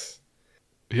callbacks.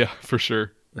 Yeah, for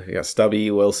sure. You got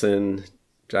Stubby, Wilson,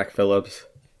 Jack Phillips.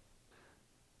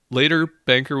 Later,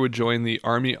 Banker would join the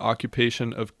Army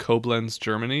occupation of Koblenz,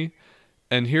 Germany,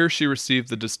 and here she received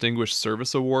the Distinguished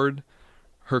Service Award.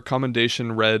 Her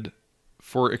commendation read,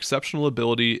 "For exceptional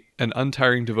ability and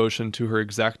untiring devotion to her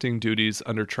exacting duties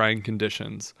under trying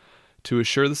conditions, to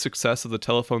assure the success of the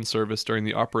telephone service during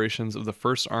the operations of the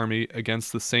First Army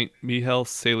against the St. Mihiel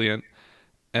salient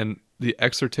and the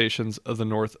exertions of the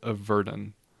north of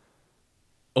Verdun."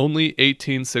 Only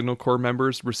 18 Signal Corps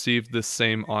members received this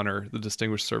same honor, the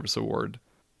Distinguished Service Award.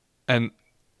 And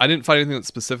I didn't find anything that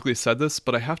specifically said this,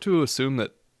 but I have to assume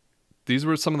that these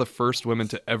were some of the first women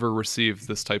to ever receive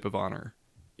this type of honor.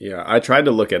 Yeah, I tried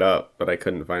to look it up, but I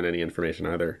couldn't find any information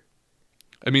either.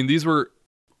 I mean, these were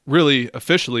really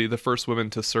officially the first women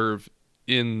to serve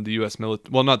in the U.S. military.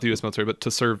 Well, not the U.S. military, but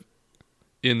to serve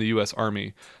in the U.S.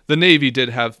 Army. The Navy did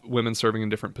have women serving in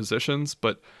different positions,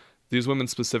 but these women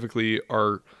specifically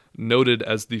are noted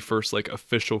as the first like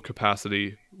official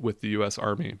capacity with the U.S.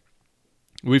 Army.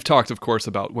 We've talked, of course,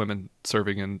 about women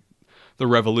serving in the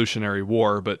Revolutionary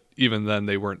War, but even then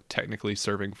they weren't technically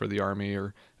serving for the Army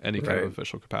or any kind of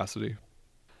official capacity.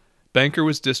 Banker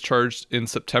was discharged in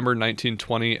September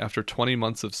 1920 after 20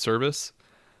 months of service.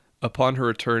 Upon her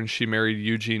return, she married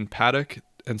Eugene Paddock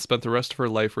and spent the rest of her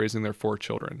life raising their 4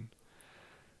 children.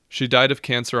 She died of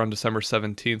cancer on December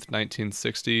 17th,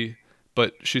 1960,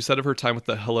 but she said of her time with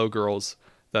the Hello Girls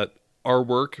that our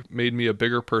work made me a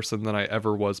bigger person than I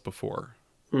ever was before.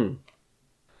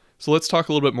 So let's talk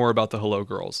a little bit more about the Hello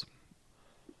Girls.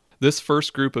 This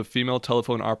first group of female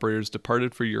telephone operators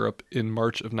departed for Europe in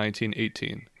March of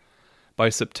 1918. By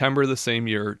September the same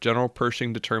year, General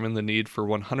Pershing determined the need for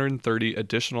 130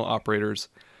 additional operators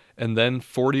and then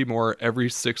 40 more every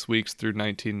 6 weeks through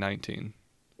 1919.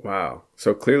 Wow.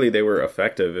 So clearly they were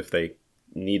effective if they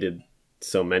needed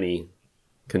so many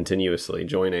continuously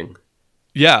joining.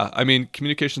 Yeah, I mean,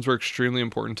 communications were extremely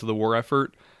important to the war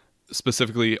effort,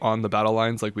 specifically on the battle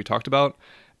lines like we talked about.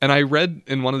 And I read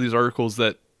in one of these articles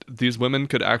that these women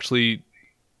could actually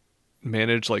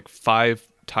manage like 5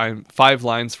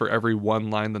 lines for every 1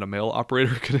 line that a male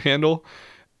operator could handle.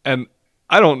 And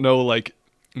I don't know, like,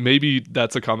 maybe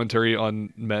that's a commentary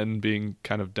on men being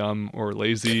kind of dumb or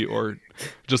lazy or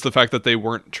just the fact that they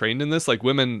weren't trained in this. Like,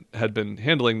 women had been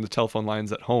handling the telephone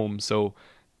lines at home, so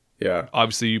yeah,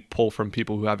 obviously you pull from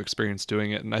people who have experience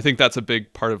doing it. And I think that's a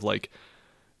big part of, like,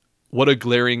 what a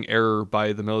glaring error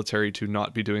by the military to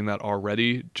not be doing that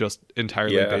already, just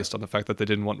entirely based on the fact that they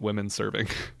didn't want women serving.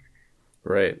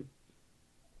 Right.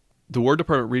 The War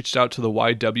Department reached out to the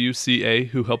YWCA,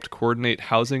 who helped coordinate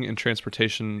housing and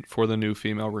transportation for the new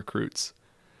female recruits.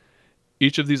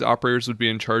 Each of these operators would be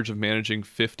in charge of managing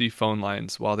 50 phone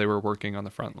lines while they were working on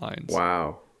the front lines.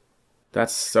 Wow.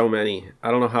 That's so many.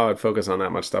 I don't know how I'd focus on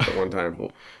that much stuff at one time.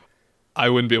 I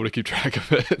wouldn't be able to keep track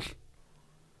of it.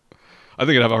 I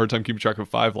think I'd have a hard time keeping track of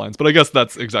 5 lines, but I guess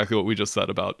that's exactly what we just said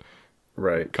about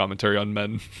commentary on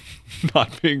men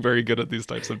not being very good at these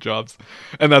types of jobs.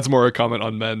 And that's more a comment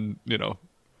on men, you know,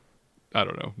 I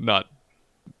don't know, not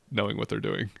knowing what they're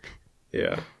doing.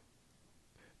 Yeah.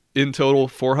 In total,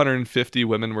 450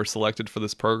 women were selected for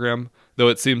this program, though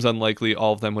it seems unlikely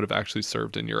all of them would have actually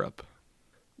served in Europe.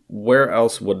 Where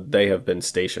else would they have been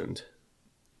stationed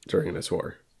during this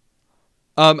war?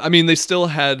 I mean, they still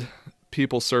had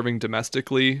people serving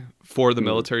domestically for the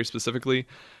military specifically,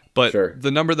 but Sure.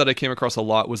 the number that I came across a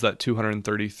lot was that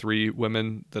 233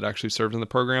 women that actually served in the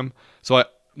program. So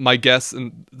my guess,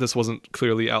 and this wasn't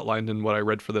clearly outlined in what I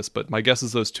read for this, but my guess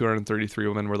is those 233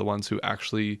 women were the ones who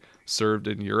actually served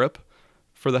in Europe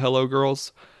for the Hello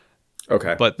Girls.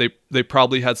 Okay. But they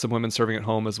probably had some women serving at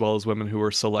home as well as women who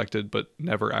were selected but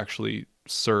never actually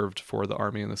served for the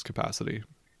Army in this capacity.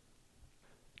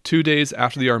 2 days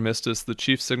after the armistice, the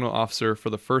chief signal officer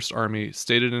for the First Army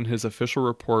stated in his official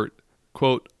report,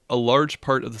 quote, "A large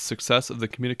part of the success of the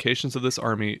communications of this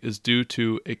army is due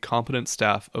to a competent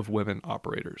staff of women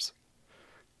operators."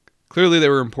 Clearly they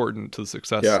were important to the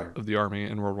success of the army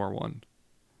in World War I.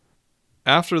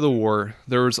 After the war,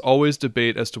 there was always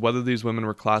debate as to whether these women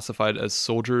were classified as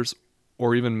soldiers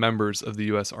or even members of the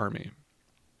U.S. Army.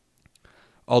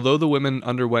 Although the women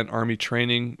underwent Army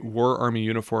training, wore Army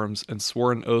uniforms, and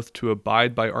swore an oath to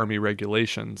abide by Army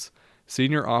regulations,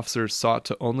 senior officers sought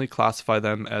to only classify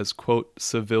them as, quote,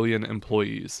 civilian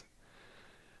employees.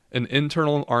 An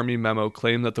internal Army memo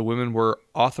claimed that the women were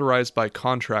authorized by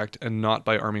contract and not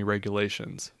by Army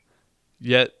regulations.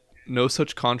 Yet, no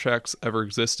such contracts ever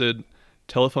existed.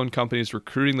 Telephone companies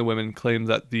recruiting the women claimed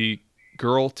that the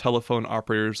girl telephone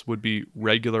operators would be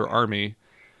regular Army,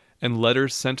 and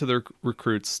letters sent to their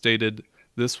recruits stated,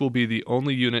 "This will be the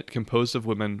only unit composed of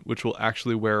women which will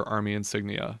actually wear Army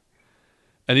insignia."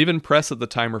 And even press at the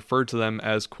time referred to them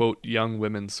as, quote, young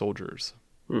women soldiers.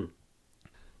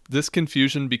 This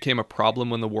confusion became a problem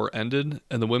when the war ended,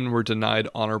 and the women were denied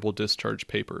honorable discharge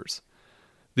papers.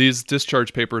 These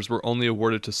discharge papers were only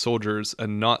awarded to soldiers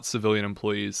and not civilian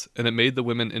employees, and it made the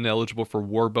women ineligible for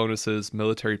war bonuses,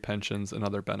 military pensions, and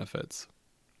other benefits.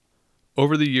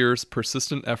 Over the years,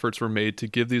 persistent efforts were made to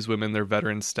give these women their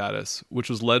veteran status, which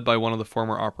was led by one of the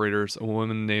former operators, a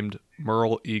woman named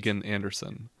Merle Egan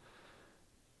Anderson.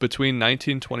 Between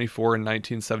 1924 and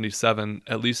 1977,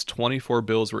 at least 24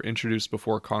 bills were introduced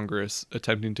before Congress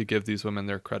attempting to give these women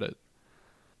their credit.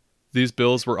 These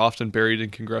bills were often buried in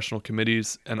congressional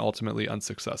committees and ultimately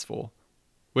unsuccessful,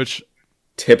 which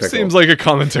Typical. seems like a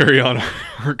commentary on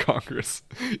our Congress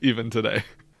even today.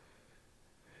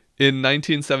 In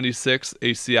 1976,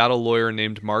 a Seattle lawyer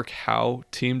named Mark Howe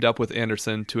teamed up with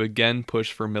Anderson to again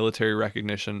push for military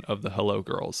recognition of the Hello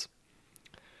Girls.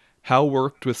 Howe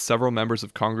worked with several members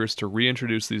of Congress to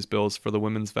reintroduce these bills for the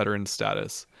women's veteran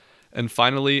status. And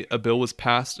finally, a bill was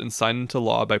passed and signed into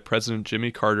law by President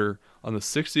Jimmy Carter on the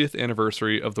 60th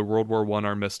anniversary of the World War I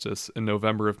armistice in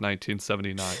November of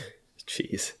 1979.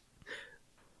 Jeez.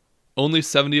 Only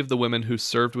 70 of the women who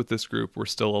served with this group were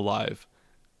still alive.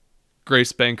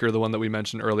 Grace Banker, the one that we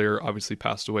mentioned earlier, obviously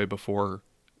passed away before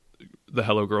the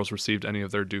Hello Girls received any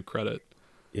of their due credit.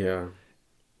 Yeah.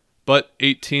 But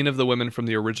 18 of the women from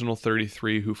the original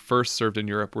 33 who first served in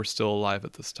Europe were still alive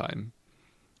at this time.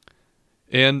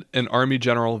 And an Army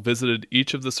general visited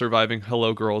each of the surviving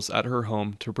Hello Girls at her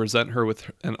home to present her with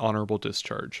an honorable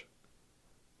discharge.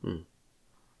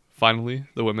 Finally,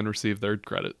 the women received their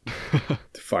credit.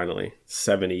 Finally,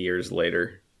 70 years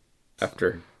later,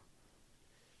 after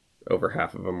over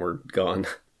half of them were gone.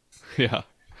 Yeah.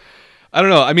 I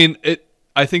don't know. I mean,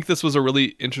 I think this was a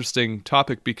really interesting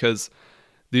topic because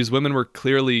these women were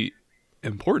clearly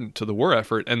important to the war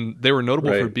effort, and they were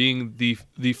notable for being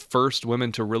the first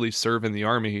women to really serve in the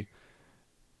Army.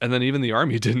 And then even the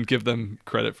Army didn't give them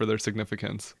credit for their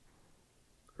significance.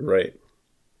 Right.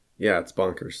 Yeah, it's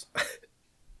bonkers.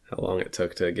 How long it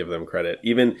took to give them credit.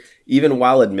 Even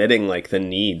while admitting like the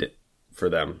need for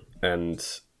them and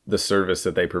the service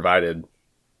that they provided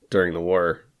during the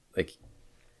war, like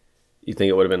you think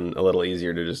it would have been a little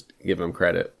easier to just give them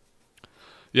credit.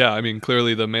 Yeah, I mean,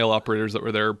 clearly the male operators that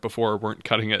were there before weren't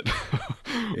cutting it.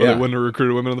 They wouldn't have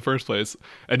recruited women in the first place.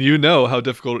 And you know how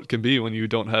difficult it can be when you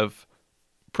don't have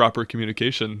proper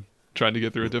communication trying to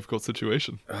get through a difficult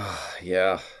situation.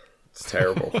 Yeah, it's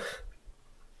terrible.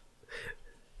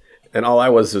 And all I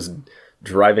was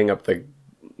driving up the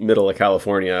middle of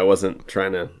California. I wasn't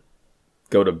trying to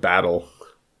go to battle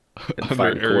and Under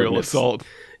find aerial coordinates. assault.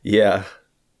 Yeah.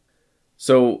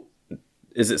 So,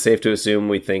 is it safe to assume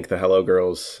we think the Hello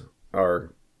Girls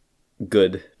are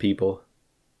good people?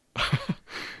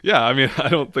 Yeah, I mean, I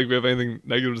don't think we have anything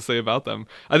negative to say about them.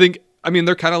 I mean,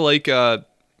 they're kind of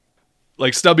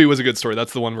like Stubby was a good story.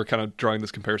 That's the one we're kind of drawing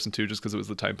this comparison to just because it was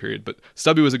the time period. But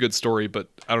Stubby was a good story, but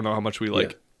I don't know how much we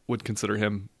would consider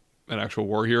him an actual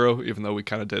war hero, even though we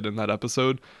kind of did in that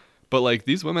episode. But like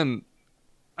these women,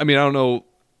 I mean, I don't know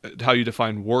how you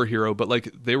define war hero, but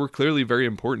like they were clearly very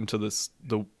important to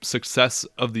the success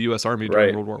of the U.S. Army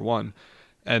during World War I.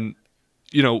 And,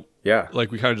 you know, Yeah.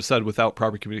 like we kind of just said, without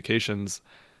proper communications,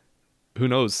 who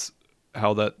knows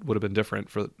how that would have been different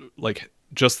for like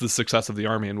just the success of the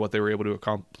army and what they were able to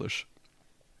accomplish.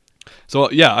 So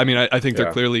yeah, I mean, I think they're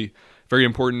Yeah. clearly very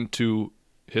important to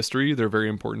history. They're very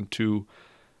important to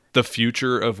the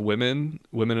future of women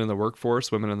in the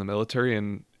workforce, women in the military,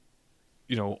 and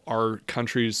our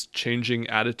country's changing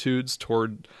attitudes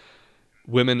toward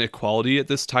women equality at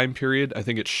this time period. I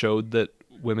think it showed that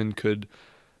women could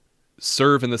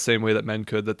serve in the same way that men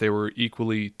could, that they were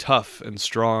equally tough and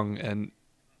strong and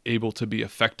able to be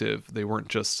effective. They weren't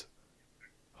just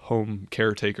home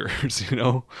caretakers,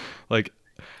 like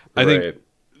I think Right.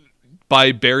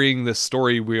 by burying this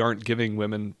story, we aren't giving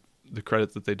women the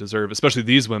credit that they deserve, especially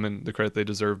these women the credit they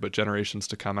deserve, but generations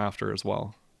to come after as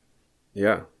well.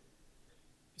 Yeah.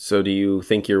 So do you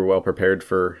think you're well prepared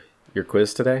for your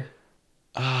quiz today?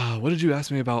 What did you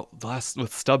ask me about last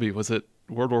with Stubby? Was it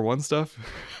World War One stuff?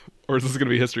 Or is this going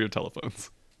to be history of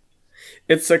telephones?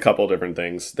 It's a couple different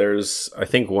things. There's, I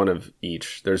think, one of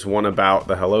each. There's one about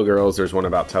the Hello Girls, there's one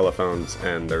about telephones,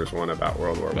 and there's one about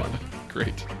World War One.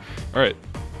 Great. All right,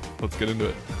 let's get into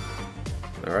it.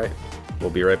 All right. We'll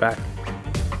be right back.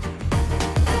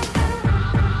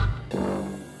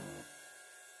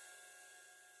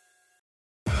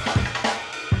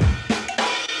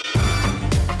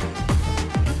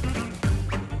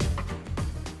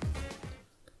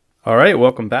 All right,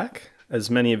 welcome back. As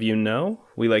many of you know,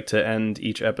 we like to end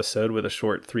each episode with a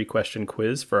short 3-question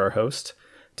quiz for our host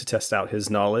to test out his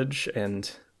knowledge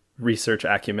and research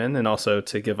acumen, and also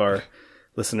to give our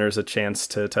listeners a chance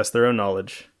to test their own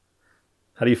knowledge.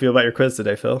 How do you feel about your quiz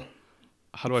today, Phil?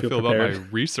 How do I Feel feel about my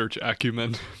prepared? research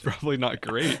acumen? Probably not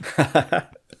great.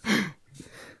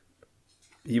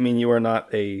 You mean you are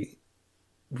not a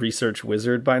research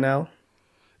wizard by now?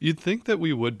 You'd think that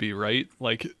we would be, right?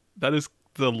 Like, that is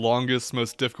the longest,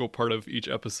 most difficult part of each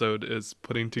episode, is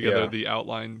putting together Yeah. the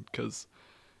outline, because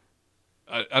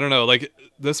I don't know, like,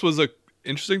 this was a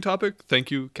interesting topic.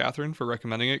 Thank you, Catherine, for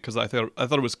recommending it, because I thought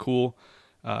it was cool,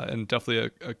 and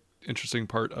definitely a interesting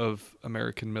part of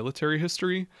American military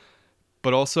history.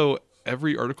 But also,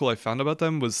 every article I found about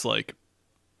them was like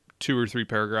 2 or 3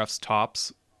 paragraphs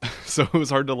tops. So it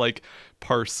was hard to like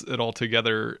parse it all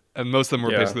together, and most of them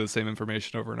were Yeah. basically the same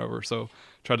information over and over. So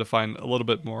tried to find a little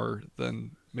bit more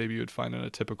than maybe you would find in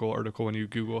a typical article when you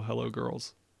Google "Hello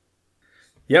Girls."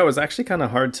 Yeah, it was actually kind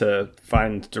of hard to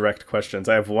find direct questions.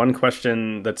 I have one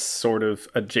question that's sort of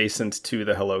adjacent to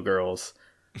the Hello Girls.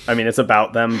 I mean, it's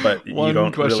about them, but you One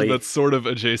don't question really. that's sort of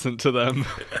adjacent to them,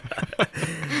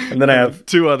 And then I have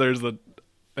 2 others that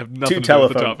have nothing two to do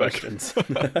with the telephone topic. questions.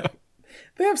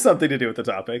 They have something to do with the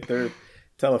topic. They're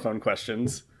telephone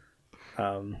questions.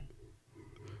 I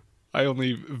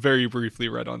only very briefly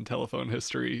read on telephone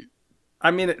history.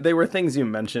 I mean, they were things you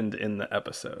mentioned in the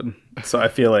episode. So I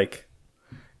feel like.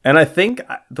 And I think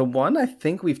the one I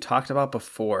think we've talked about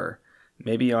before,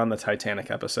 maybe on the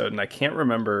Titanic episode, and I can't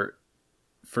remember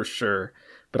for sure,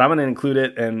 but I'm going to include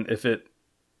it. And if it,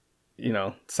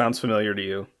 sounds familiar to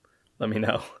you, let me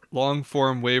know. Long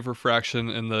form wave refraction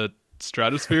in the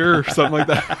stratosphere or something like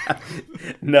that.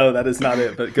 No, that is not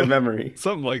it, but good memory.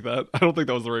 Something like that. I don't think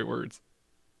that was the right words.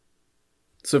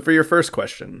 So for your first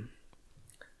question,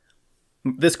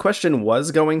 this question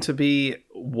was going to be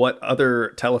what other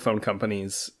telephone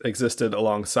companies existed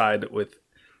alongside with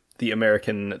the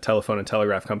American Telephone and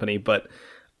Telegraph Company, but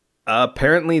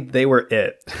apparently they were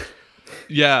it.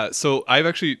 Yeah, so I've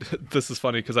actually, this is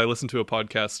funny because I listened to a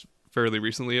podcast fairly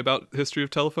recently about history of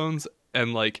telephones,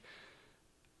 and like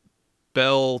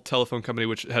Bell Telephone Company,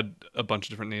 which had a bunch of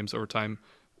different names over time,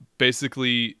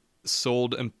 basically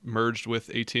sold and merged with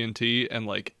AT&T and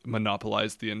like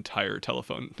monopolized the entire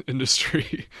telephone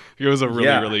industry. It was a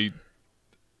really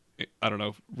I don't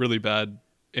know, really bad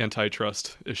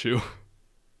antitrust issue.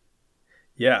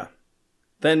 Yeah.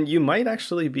 Then you might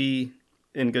actually be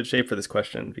in good shape for this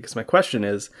question, because my question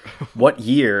is, what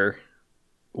year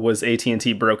was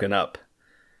AT&T broken up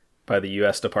by the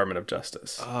U.S. Department of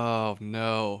Justice? Oh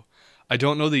no. I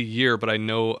don't know the year, but I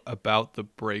know about the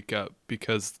breakup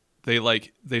because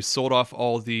they sold off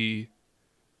all the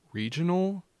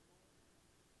regional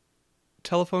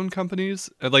telephone companies.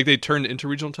 Like they turned into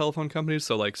regional telephone companies,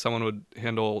 so like someone would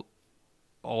handle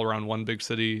all around one big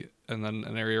city and then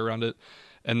an area around it.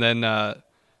 And then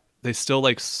they still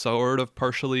like sort of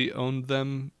partially owned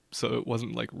them, so it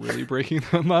wasn't like really breaking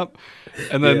them up.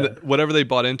 And then whatever they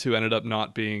bought into ended up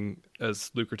not being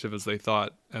as lucrative as they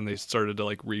thought, and they started to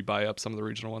like rebuy up some of the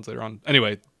regional ones later on.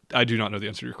 Anyway, I do not know the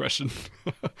answer to your question.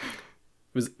 It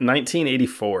was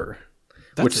 1984,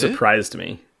 That's which it? surprised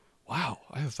me. Wow,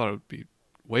 I thought it would be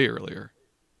way earlier.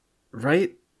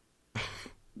 Right?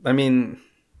 I mean,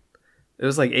 it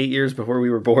was like 8 years before we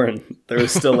were born. There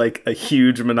was still like a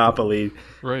huge monopoly,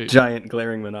 Right. giant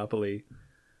glaring monopoly.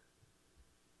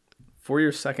 For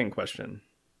your second question,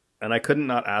 and I couldn't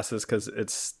not ask this because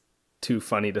it's too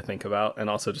funny to think about and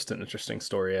also just an interesting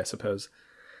story, I suppose.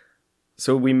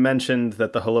 So we mentioned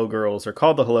that the Hello Girls are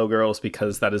called the Hello Girls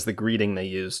because that is the greeting they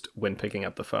used when picking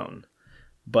up the phone.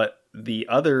 But the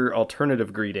other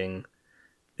alternative greeting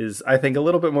is, I think, a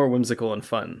little bit more whimsical and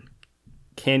fun.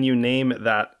 Can you name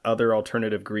that other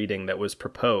alternative greeting that was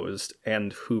proposed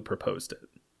and who proposed it?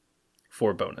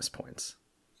 4 bonus points.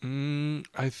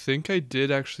 I think I did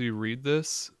actually read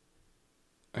this.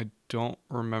 I don't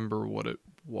remember what it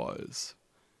was.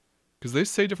 Because they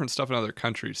say different stuff in other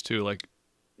countries too, like,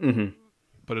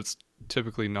 but it's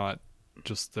typically not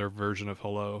just their version of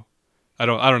hello. I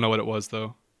don't know what it was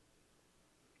though.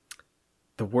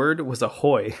 The word was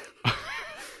ahoy.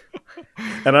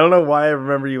 And I don't know why I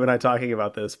remember you and I talking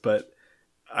about this, but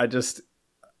I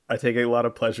take a lot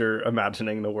of pleasure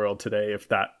imagining the world today if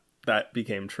that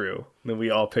became true. Then we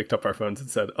all picked up our phones and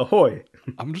said, ahoy.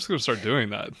 I'm just going to start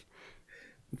doing that.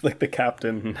 Like the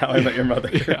captain in How I Met Your Mother.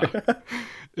 Yeah.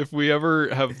 If we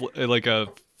ever have like a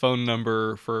phone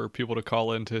number for people to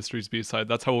call into History's B-side,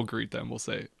 that's how we'll greet them. We'll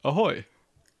say, ahoy.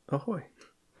 Ahoy.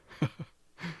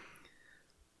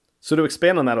 So to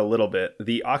expand on that a little bit,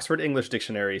 the Oxford English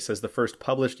Dictionary says the first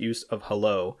published use of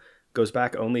hello goes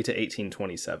back only to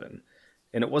 1827.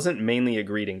 And it wasn't mainly a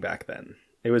greeting back then.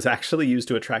 It was actually used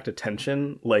to attract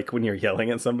attention, like when you're yelling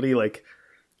at somebody, like,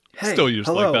 hey, still used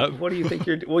hello, like that. What do you think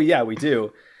you're doing? Well, yeah, we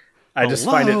do. I just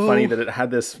find it funny that it had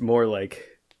this more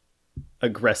like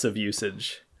aggressive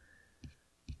usage.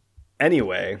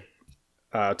 Anyway,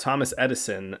 Thomas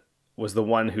Edison was the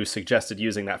one who suggested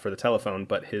using that for the telephone,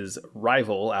 but his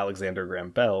rival, Alexander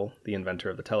Graham Bell, the inventor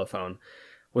of the telephone,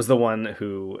 was the one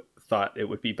who thought it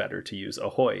would be better to use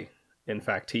ahoy. In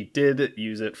fact, he did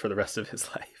use it for the rest of his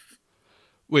life.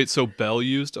 Wait, so Bell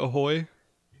used ahoy?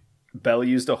 Bell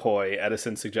used ahoy,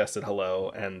 Edison suggested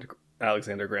hello, and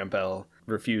Alexander Graham Bell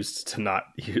refused to not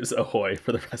use ahoy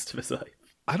for the rest of his life.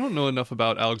 I don't know enough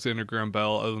about Alexander Graham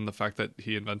Bell other than the fact that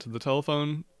he invented the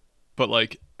telephone, but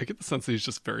like I get the sense that he's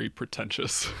just very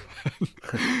pretentious.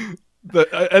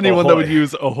 That anyone that would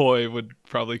use ahoy would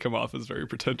probably come off as very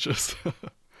pretentious.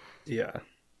 Yeah.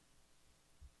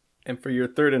 And for your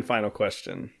third and final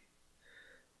question,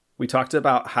 we talked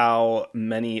about how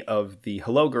many of the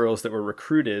Hello Girls that were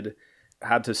recruited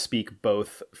had to speak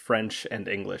both French and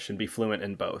English and be fluent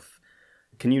in both.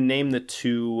 Can you name the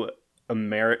 2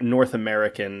 North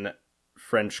American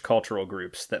French cultural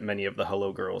groups that many of the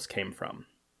Hello Girls came from?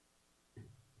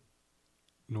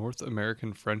 North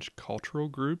American French cultural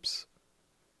groups?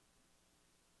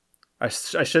 I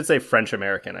should say French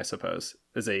American, I suppose,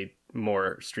 is a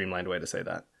more streamlined way to say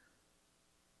that.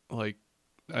 Like,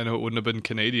 I know it wouldn't have been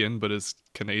Canadian, but is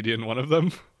Canadian one of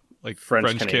them? Like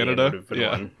French Canada? would have been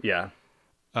one. Yeah.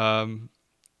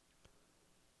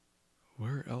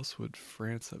 Where else would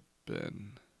France have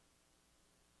been?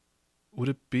 Would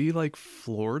it be like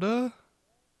Florida?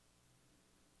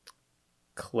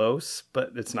 Close,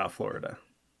 but it's not Florida.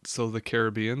 So the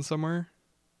Caribbean somewhere?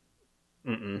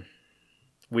 Mm-mm.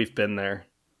 We've been there.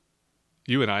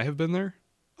 You and I have been there?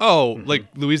 Oh, like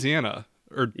Louisiana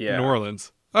or Yeah. New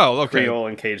Orleans. Oh, okay. Creole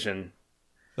and Cajun.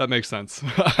 That makes sense.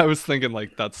 I was thinking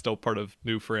like that's still part of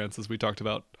New France, as we talked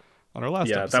about on our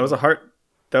last episode. That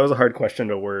was a hard question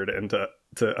to word and to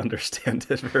understand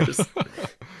at first.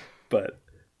 But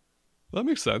that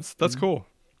makes sense. That's cool.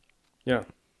 yeah.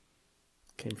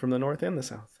 Came from the north and the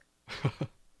south.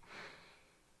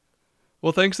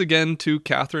 Well, thanks again to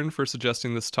Catherine for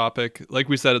suggesting this topic. Like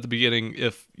we said at the beginning,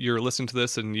 if you're listening to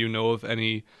this and you know of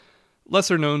any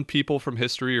lesser known people from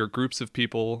history or groups of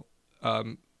people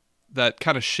that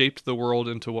kind of shaped the world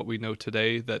into what we know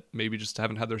today that maybe just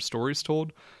haven't had their stories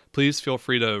told, please feel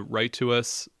free to write to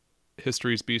us,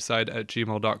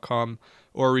 historiesbside@gmail.com,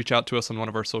 or reach out to us on one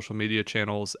of our social media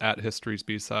channels at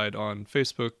historiesbside on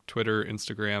Facebook, Twitter,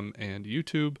 Instagram, and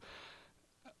YouTube.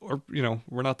 Or,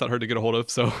 we're not that hard to get a hold of,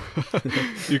 so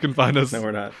you can find us No,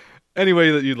 we're not. any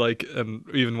way that you'd like, and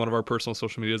even one of our personal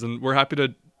social medias. And we're happy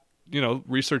to,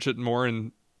 research it more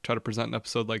and try to present an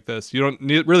episode like this. You don't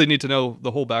really need to know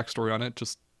the whole backstory on it.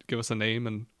 Just give us a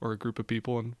name or a group of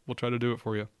people, and we'll try to do it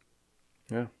for you.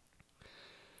 Yeah.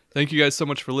 Thank you guys so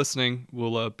much for listening.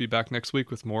 We'll be back next week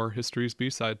with more History's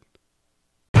B-Side.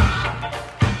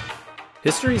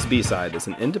 History's B-Side is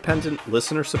an independent,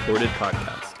 listener-supported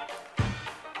podcast.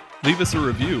 Leave us a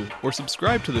review or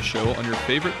subscribe to the show on your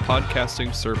favorite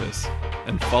podcasting service.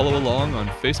 And follow along on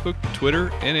Facebook, Twitter,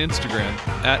 and Instagram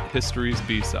at History's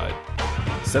B-Side.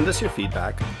 Send us your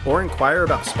feedback or inquire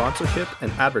about sponsorship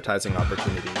and advertising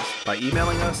opportunities by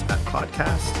emailing us at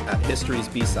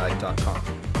podcast@historiesbside.com.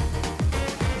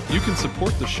 You can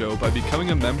support the show by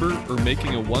becoming a member or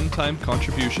making a one-time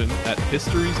contribution at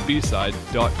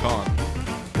historiesbside.com.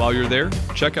 While you're there,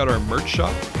 check out our merch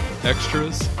shop,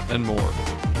 extras, and more.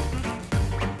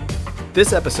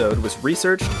 This episode was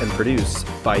researched and produced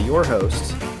by your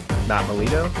hosts, Matt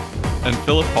Melito And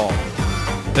Philip Hall.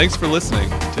 Thanks for listening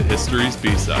to History's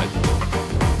B-Side.